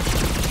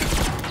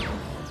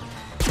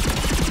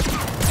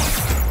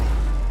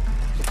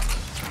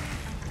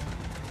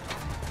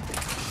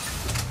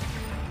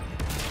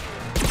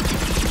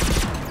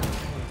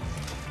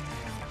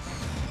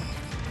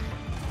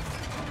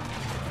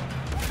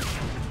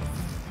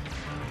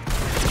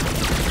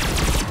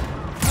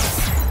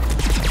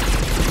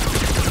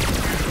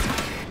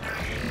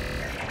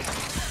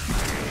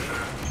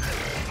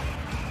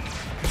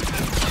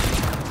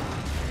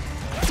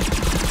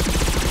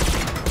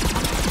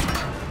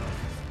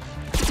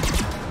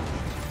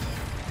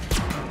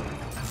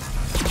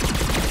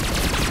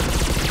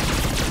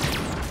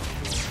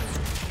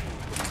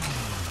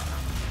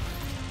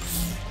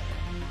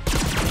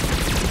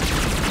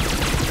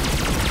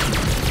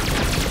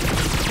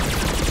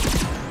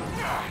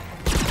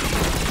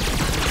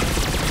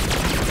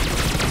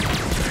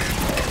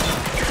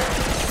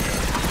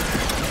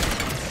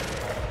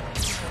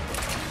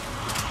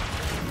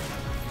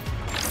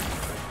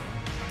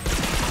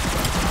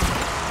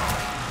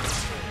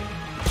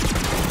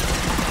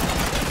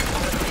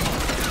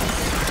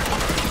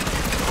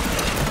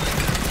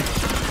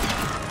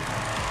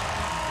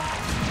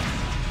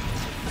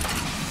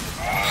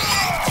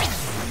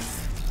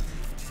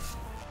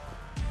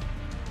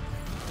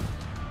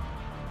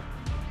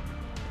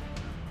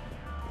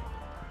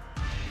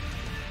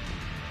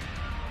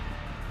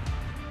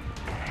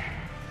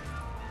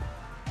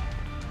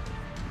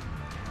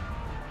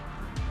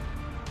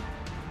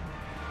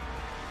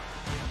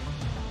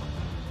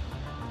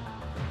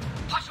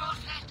 Patrol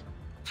fleet,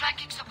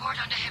 flanking support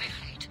on the heavy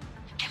fleet.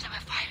 Give them a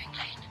firing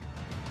lane.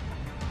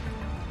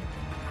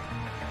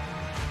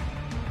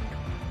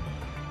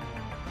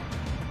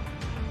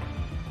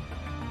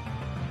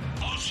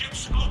 All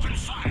ships open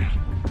fire.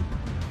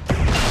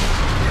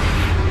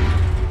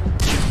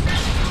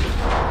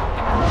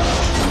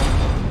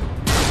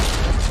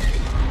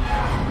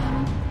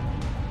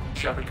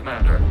 Shepard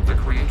Commander, the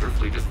Creator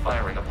fleet is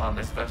firing upon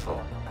this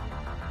vessel.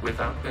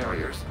 Without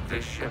barriers,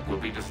 this ship will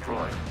be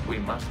destroyed. We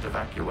must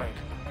evacuate.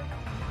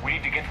 We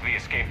need to get to the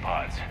escape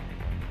pods.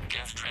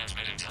 Geth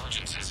transmit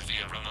intelligences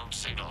via remote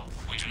signal.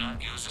 We do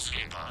not use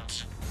escape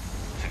pods.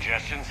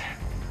 Suggestions?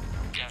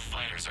 Geth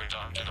fighters are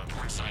docked in a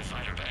portside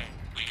fighter bay.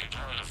 We can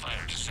pilot a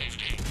fighter to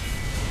safety.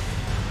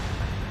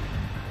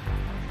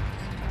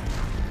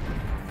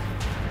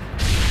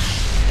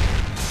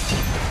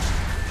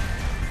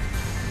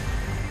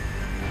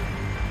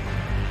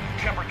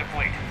 Shepard to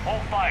fleet.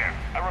 Hold fire.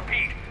 I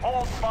repeat,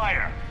 hold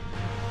fire.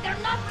 They're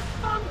not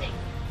responding.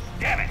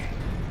 Damn it.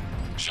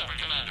 Shepard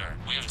Commander,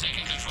 we have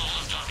taken control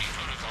of docking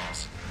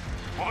protocols.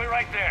 We'll be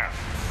right there.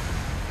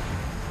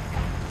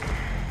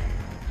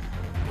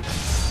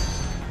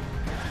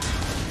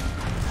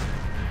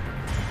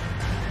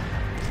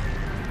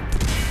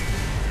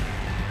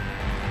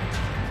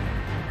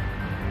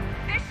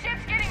 This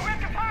ship's getting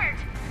ripped apart!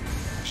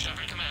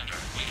 Shepard Commander,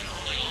 we can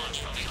only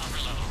launch from the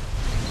upper level.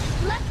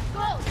 Let's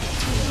go!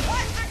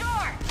 Watch the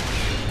door!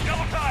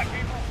 Double time,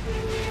 people.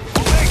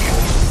 We'll make it.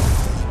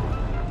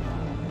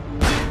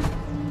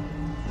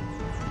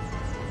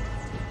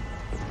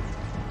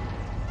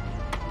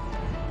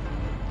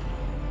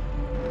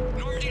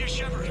 Normandy to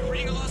Shepard,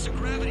 reading a loss of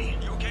gravity.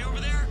 You okay over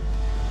there?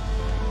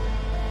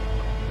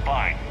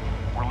 Fine.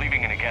 We're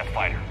leaving in a Geth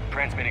fighter.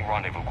 Transmitting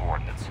rendezvous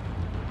coordinates.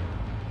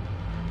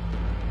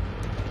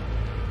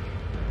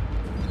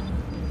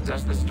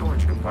 Does the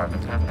storage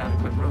compartment have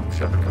adequate room,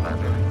 Shepard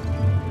Commander?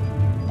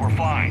 We're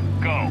fine.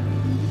 Go.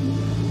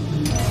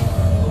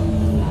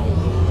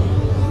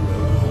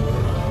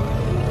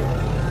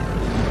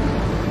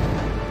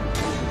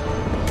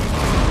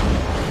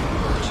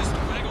 Just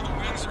waggle the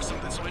wings or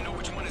something so I know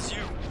which one is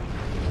you.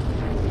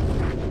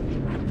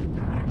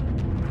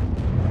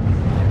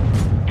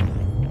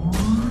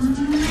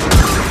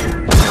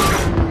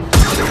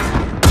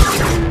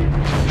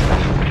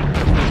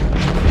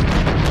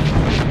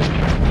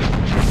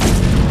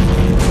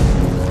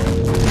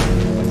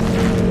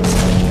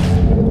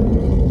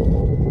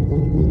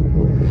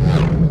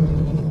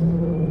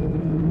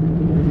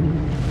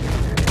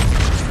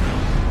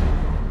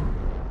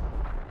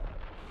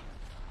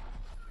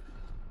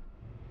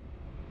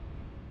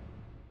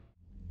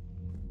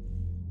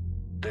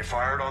 They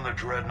fired on the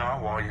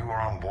Dreadnought while you were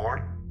on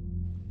board?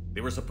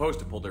 They were supposed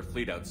to pull their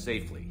fleet out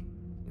safely.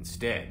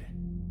 Instead...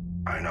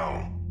 I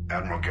know.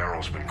 Admiral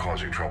Garrow's been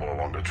causing trouble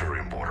along the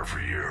Turian border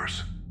for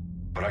years.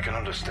 But I can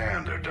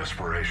understand their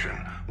desperation.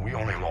 We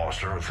only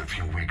lost Earth a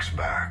few weeks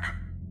back.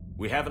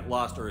 We haven't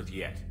lost Earth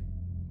yet.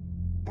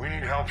 We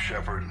need help,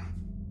 Shepard.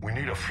 We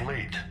need a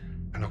fleet.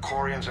 And the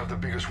Corians have the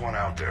biggest one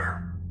out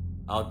there.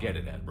 I'll get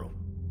it, Admiral.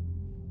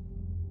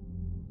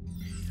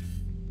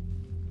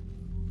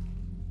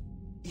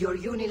 Your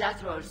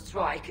unilateral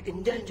strike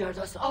endangered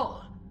us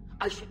all.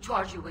 I should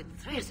charge you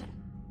with treason.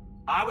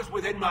 I was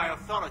within my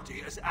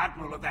authority as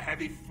Admiral of the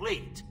Heavy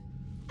Fleet.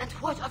 And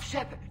what of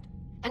Shepard?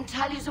 And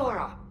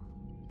Talizora?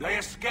 They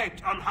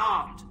escaped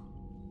unharmed.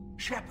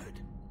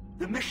 Shepard,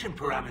 the mission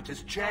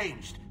parameters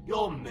changed.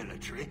 You're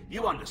military,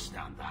 you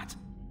understand that.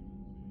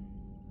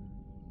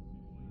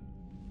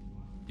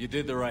 You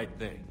did the right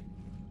thing.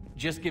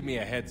 Just give me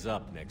a heads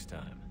up next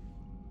time.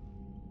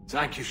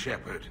 Thank you,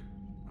 Shepard.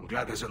 I'm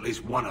glad there's at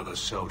least one other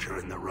soldier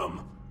in the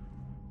room.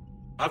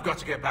 I've got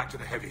to get back to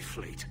the Heavy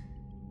Fleet.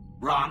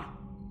 Ron,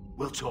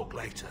 we'll talk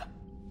later.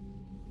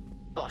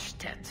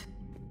 Boshtet.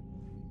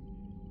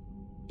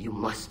 You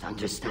must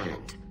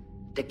understand.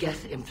 The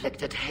Geth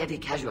inflicted heavy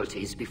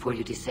casualties before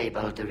you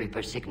disabled the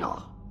Reaper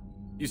signal.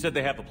 You said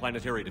they have a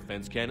planetary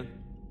defense cannon?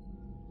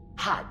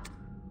 Had.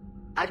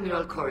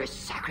 Admiral Koris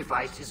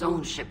sacrificed his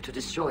own ship to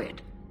destroy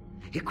it.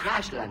 He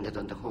crash-landed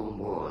on the home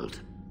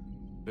world.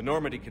 The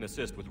Normandy can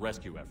assist with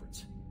rescue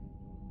efforts.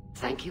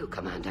 Thank you,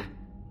 Commander.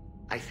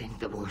 I think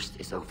the worst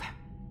is over.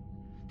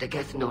 The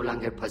Geth no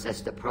longer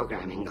possess the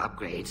programming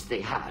upgrades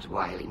they had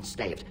while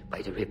enslaved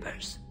by the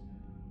Reapers.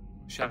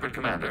 Shepard,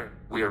 Commander,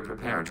 we are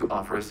prepared to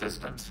offer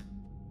assistance.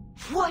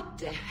 What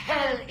the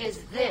hell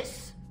is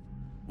this?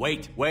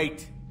 Wait.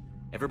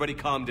 Everybody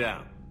calm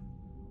down.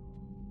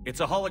 It's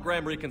a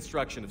hologram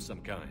reconstruction of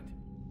some kind.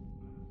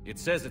 It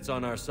says it's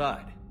on our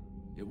side.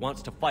 It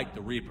wants to fight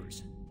the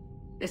Reapers.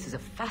 This is a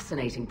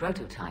fascinating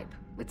prototype.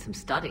 With some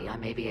study, I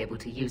may be able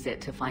to use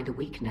it to find a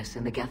weakness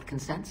in the Geth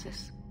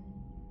consensus.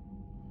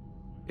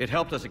 It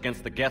helped us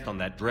against the Geth on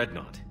that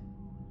dreadnought.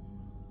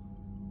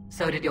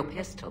 So did your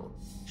pistol.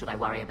 Should I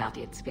worry about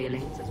its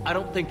feelings? I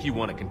don't think you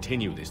want to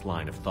continue this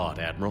line of thought,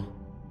 Admiral.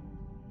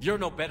 You're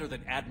no better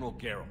than Admiral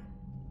Garrel.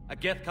 A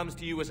Geth comes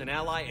to you as an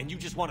ally, and you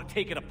just want to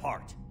take it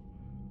apart.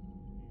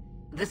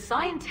 The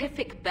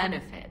scientific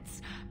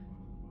benefits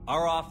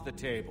are off the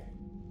table.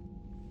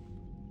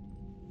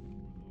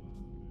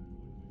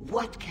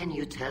 What can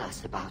you tell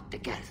us about the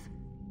Geth?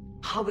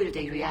 How will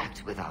they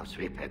react without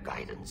Reaper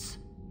guidance?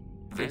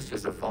 This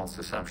is a false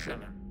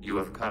assumption. You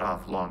have cut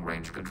off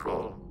long-range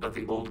control, but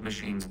the old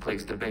machines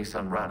placed a base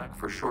on Rannoch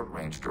for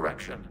short-range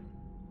direction.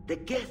 The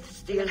Geth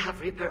still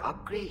have Reaper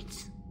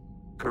upgrades?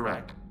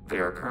 Correct. They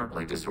are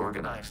currently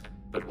disorganized,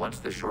 but once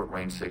the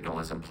short-range signal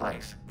is in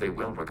place, they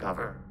will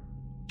recover.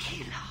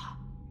 Kila,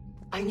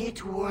 I need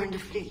to warn the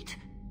fleet.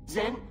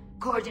 Then,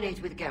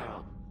 coordinate with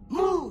Garrel.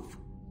 Move!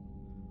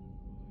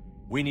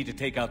 We need to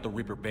take out the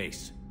Reaper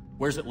base.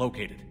 Where's it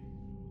located?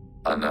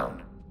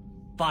 Unknown.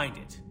 Find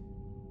it.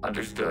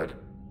 Understood.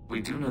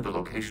 We do know the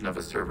location of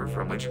a server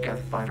from which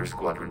Geth fighter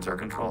squadrons are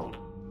controlled.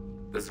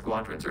 The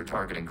squadrons are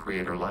targeting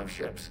Creator life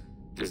ships.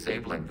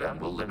 Disabling them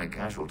will limit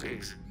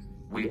casualties.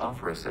 We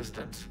offer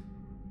assistance.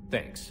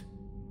 Thanks.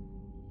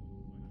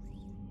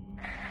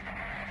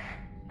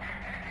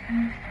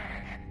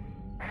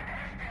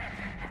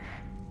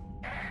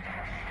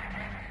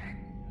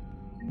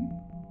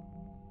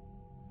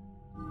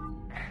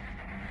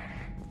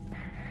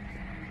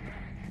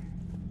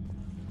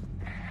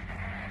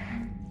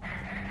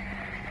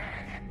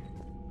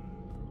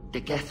 The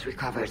Geth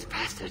recovered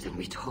faster than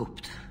we'd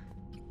hoped.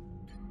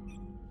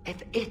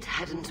 If it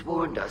hadn't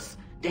warned us,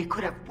 they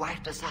could have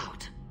wiped us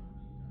out.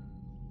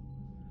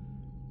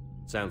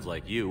 Sounds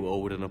like you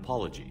owe it an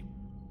apology.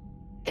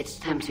 It's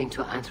tempting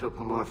to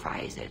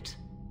anthropomorphize it.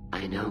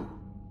 I know,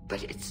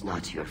 but it's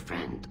not your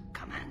friend,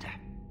 Commander.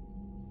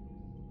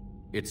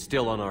 It's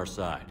still on our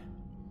side.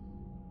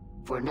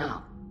 For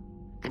now.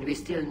 And we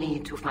still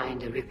need to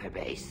find a Reaper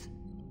base.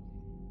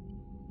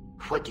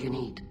 What do you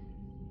need?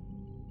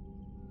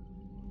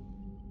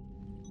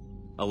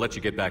 I'll let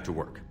you get back to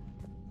work.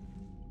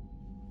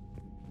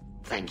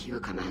 Thank you,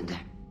 Commander.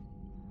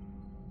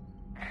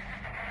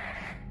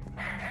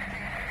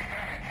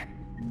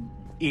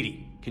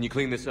 Edie, can you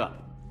clean this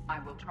up? I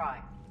will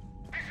try.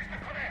 This is the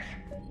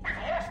Kodesh. We've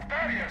lost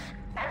barriers.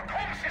 Our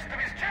comm system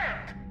is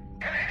jammed.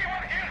 Can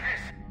anyone hear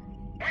this?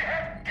 We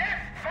have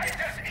Geth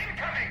fighters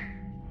incoming.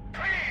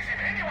 Please, if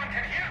anyone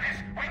can hear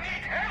this, we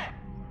need help.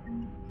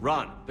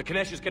 Ron, the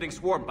Kanesh is getting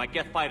swarmed by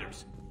Geth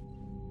fighters.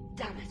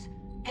 Damn it.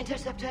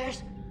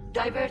 Interceptors,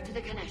 divert to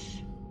the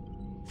Ganesh.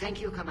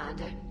 Thank you,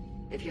 Commander.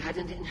 If you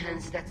hadn't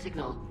enhanced that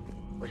signal,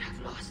 we'd have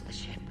lost the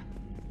ship.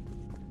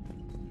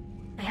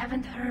 I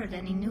haven't heard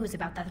any news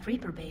about that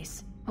Reaper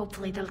base.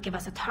 Hopefully they'll give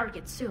us a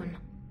target soon.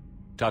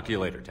 Talk to you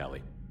later,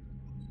 Tali.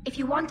 If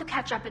you want to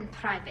catch up in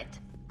private,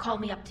 call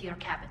me up to your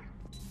cabin.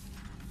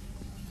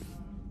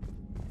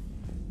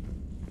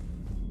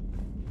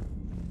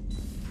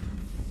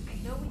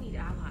 I know we need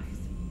allies,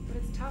 but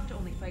it's tough to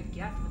only fight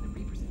Geth when the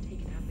Reapers have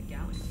taken half the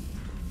galaxy.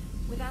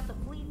 Without the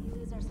fleet, we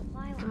lose our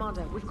supply line.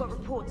 Commander, we've got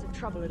reports of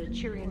trouble at a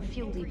Turian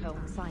fuel depot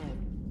on Scio.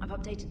 I've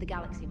updated the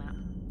galaxy map.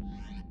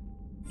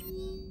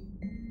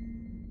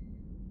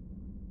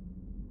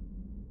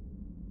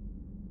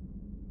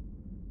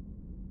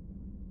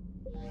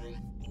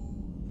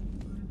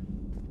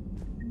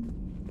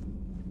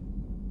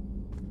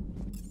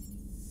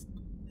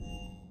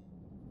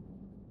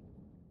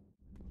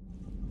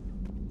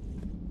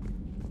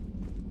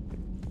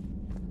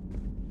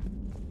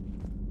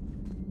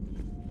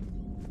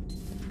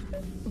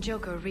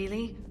 Joker,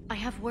 really? I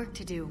have work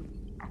to do.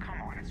 Oh,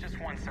 come on, it's just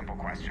one simple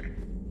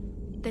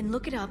question. Then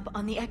look it up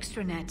on the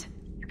extranet.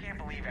 You can't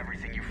believe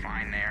everything you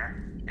find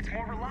there. It's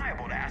more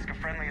reliable to ask a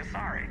friendly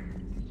Asari.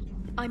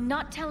 I'm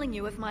not telling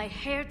you if my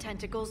hair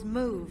tentacles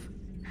move.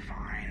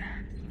 Fine.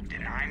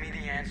 Deny me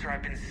the answer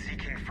I've been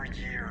seeking for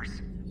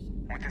years.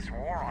 With this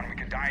war on, we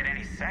could die at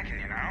any second,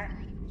 you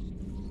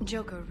know?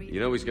 Joker, really? You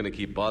know he's gonna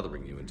keep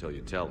bothering you until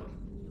you tell him.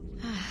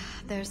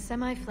 They're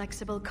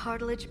semi-flexible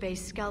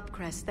cartilage-based scalp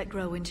crests that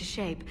grow into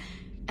shape,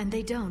 and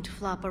they don't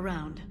flop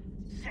around.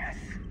 Yes.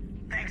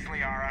 Thanks,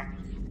 Liara.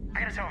 I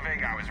gotta tell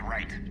Vega I was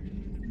right.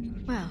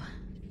 Well,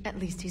 at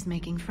least he's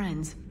making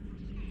friends.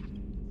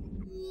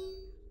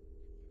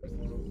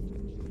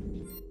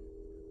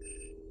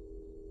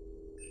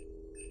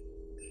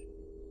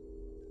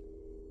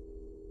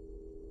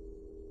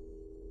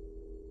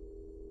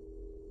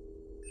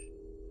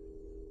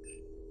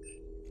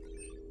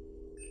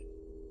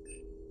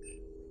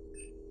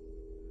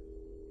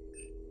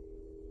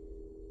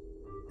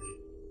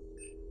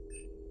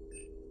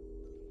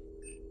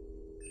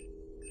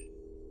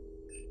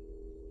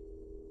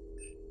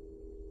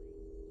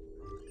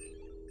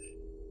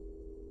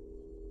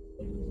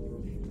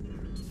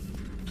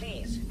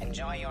 Please,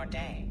 enjoy your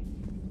day.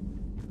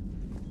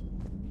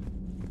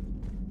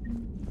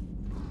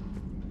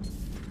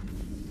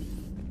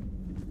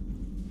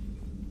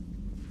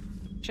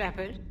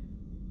 Shepard,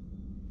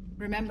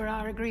 remember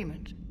our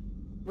agreement?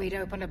 We'd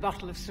open a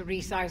bottle of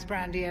cerise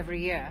brandy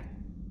every year,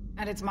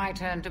 and it's my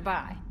turn to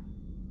buy.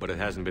 But it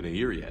hasn't been a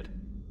year yet.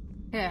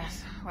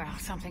 Yes, well,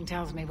 something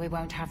tells me we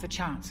won't have the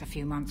chance a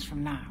few months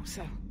from now,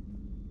 so...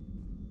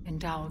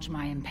 indulge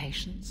my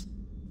impatience.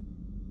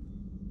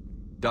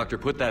 Doctor,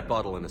 put that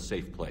bottle in a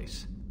safe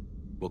place.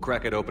 We'll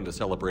crack it open to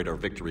celebrate our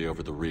victory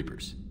over the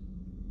Reapers.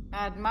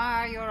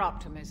 Admire your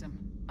optimism,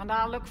 and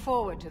I'll look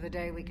forward to the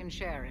day we can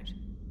share it.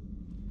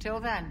 Till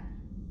then.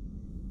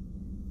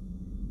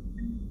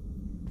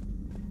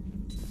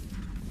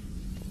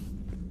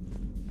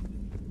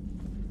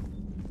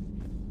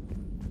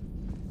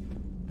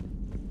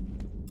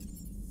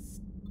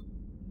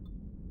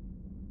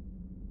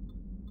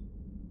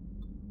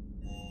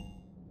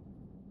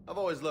 I've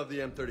always loved the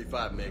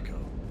M35 Mako.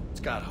 It's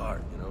got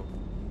heart, you know?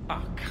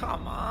 Oh,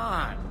 come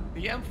on.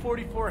 The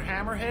M44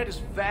 Hammerhead is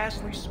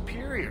vastly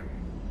superior.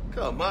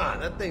 Come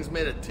on, that thing's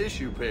made of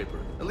tissue paper.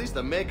 At least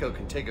the Mako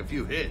can take a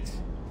few hits.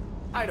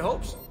 I'd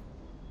hope so.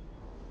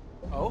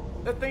 Oh,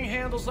 that thing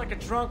handles like a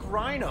drunk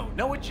rhino.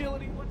 No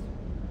agility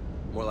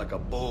whatsoever. More like a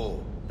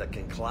bull that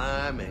can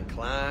climb and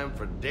climb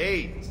for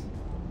days.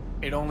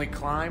 It only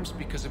climbs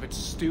because of its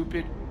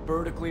stupid,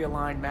 vertically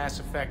aligned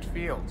Mass Effect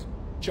fields.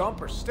 Jump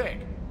or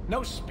stick.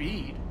 No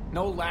speed.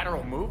 No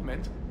lateral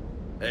movement.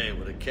 Hey,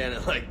 with a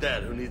cannon like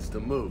that, who needs to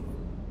move?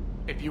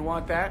 If you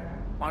want that,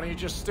 why don't you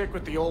just stick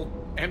with the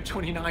old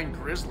M29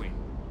 Grizzly?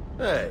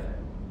 Hey,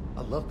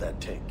 I love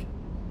that tank.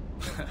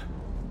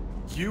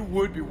 You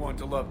would be one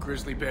to love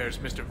grizzly bears,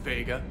 Mr.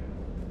 Vega.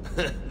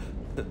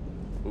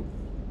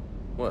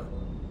 What?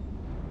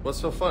 What's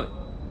so funny?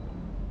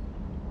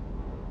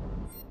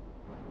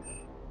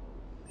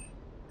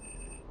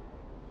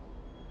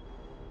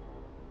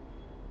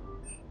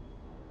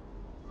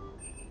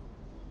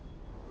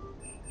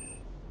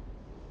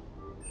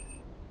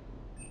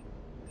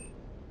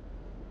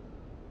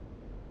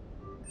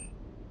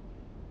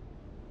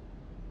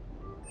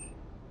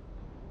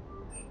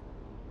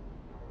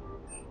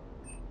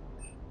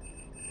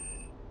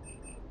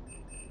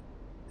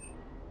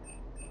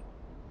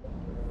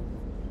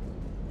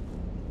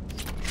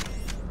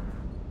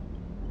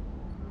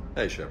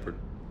 Hey, Shepard.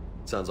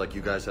 Sounds like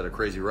you guys had a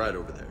crazy ride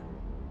over there.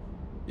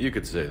 You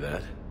could say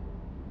that.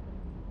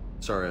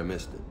 Sorry I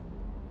missed it.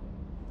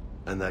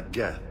 And that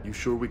Geth, you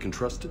sure we can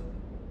trust it?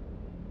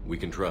 We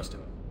can trust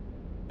him.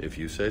 If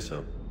you say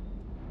so.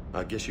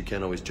 I guess you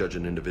can't always judge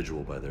an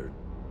individual by their...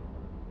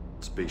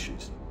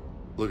 species.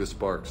 Look at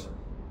Sparks.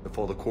 If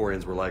all the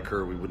Quarians were like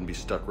her, we wouldn't be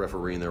stuck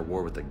refereeing their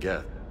war with the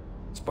Geth.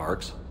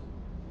 Sparks?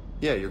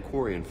 Yeah, your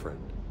Quarian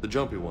friend. The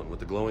jumpy one with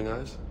the glowing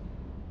eyes.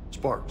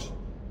 Sparks.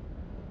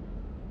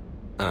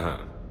 Uh-huh.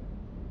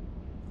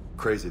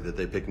 Crazy that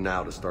they pick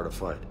now to start a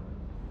fight.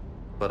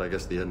 But I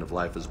guess the end of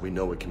life as we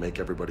know it can make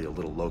everybody a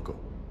little loco.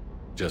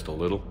 Just a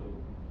little?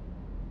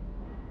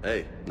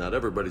 Hey, not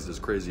everybody's as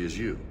crazy as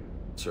you,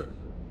 sir.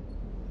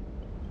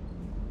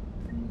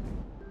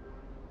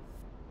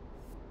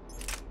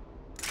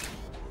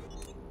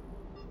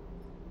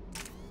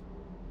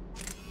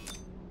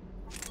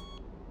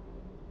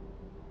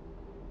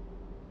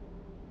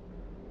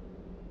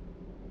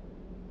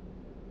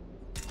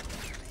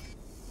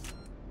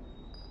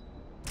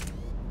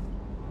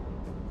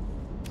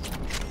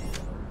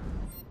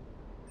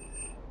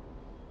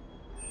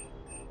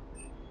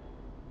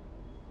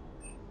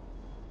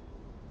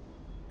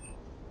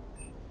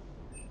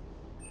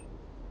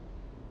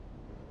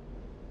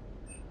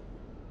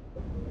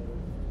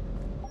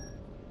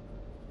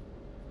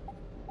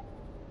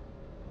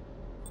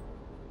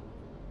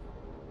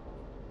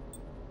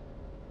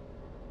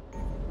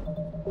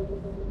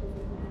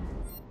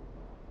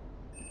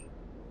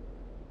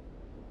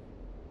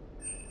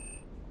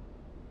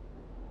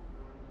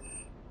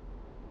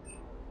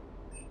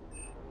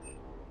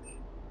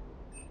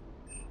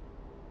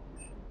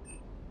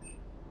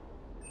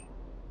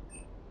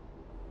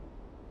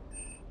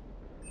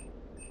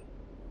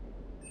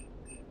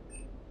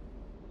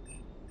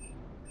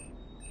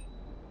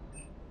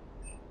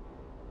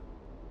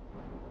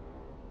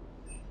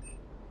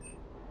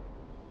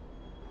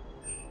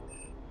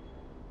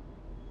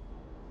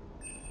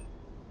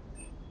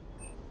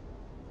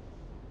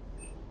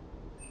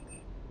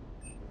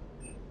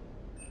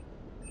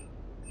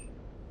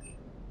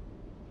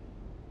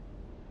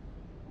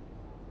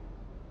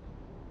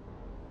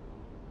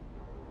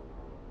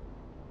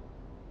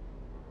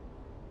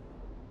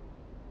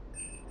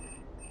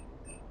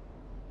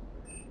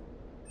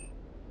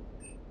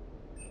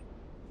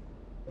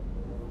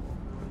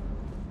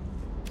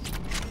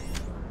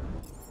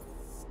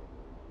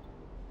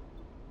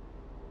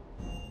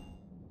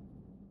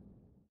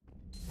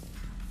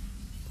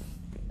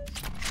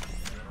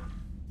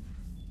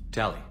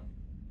 Tally,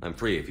 I'm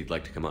free if you'd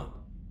like to come up.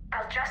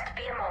 I'll just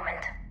be a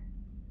moment.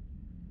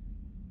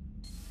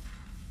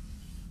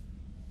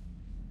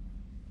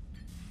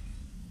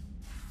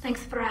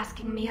 Thanks for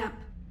asking me up.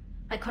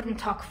 I couldn't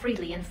talk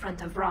freely in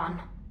front of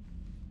Ron.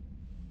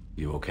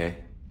 You okay?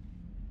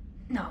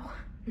 No,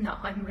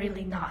 I'm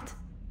really not.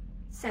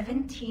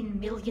 17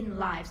 million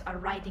lives are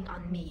riding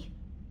on me,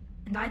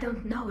 and I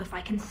don't know if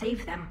I can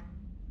save them.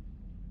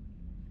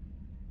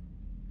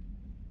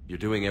 You're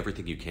doing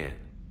everything you can.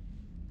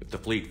 If the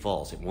fleet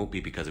falls, it won't be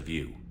because of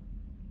you.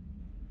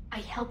 I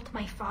helped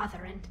my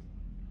father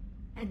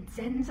and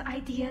Zen's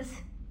ideas,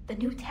 the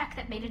new tech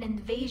that made an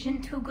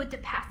invasion too good to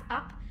pass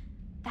up,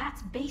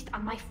 that's based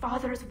on my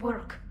father's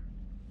work.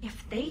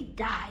 If they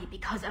die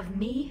because of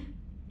me,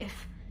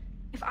 if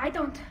I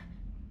don't...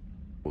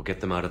 We'll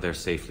get them out of there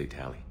safely,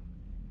 Tally.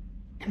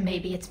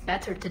 Maybe it's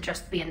better to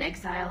just be in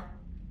exile.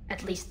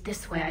 At least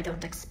this way I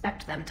don't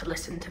expect them to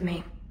listen to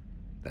me.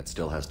 That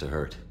still has to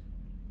hurt.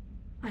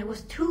 I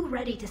was too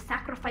ready to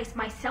sacrifice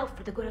myself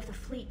for the good of the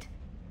fleet.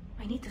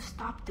 I need to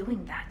stop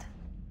doing that.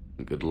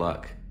 Good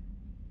luck.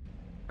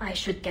 I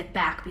should get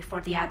back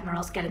before the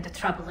admirals get into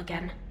trouble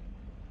again.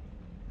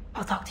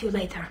 I'll talk to you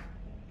later.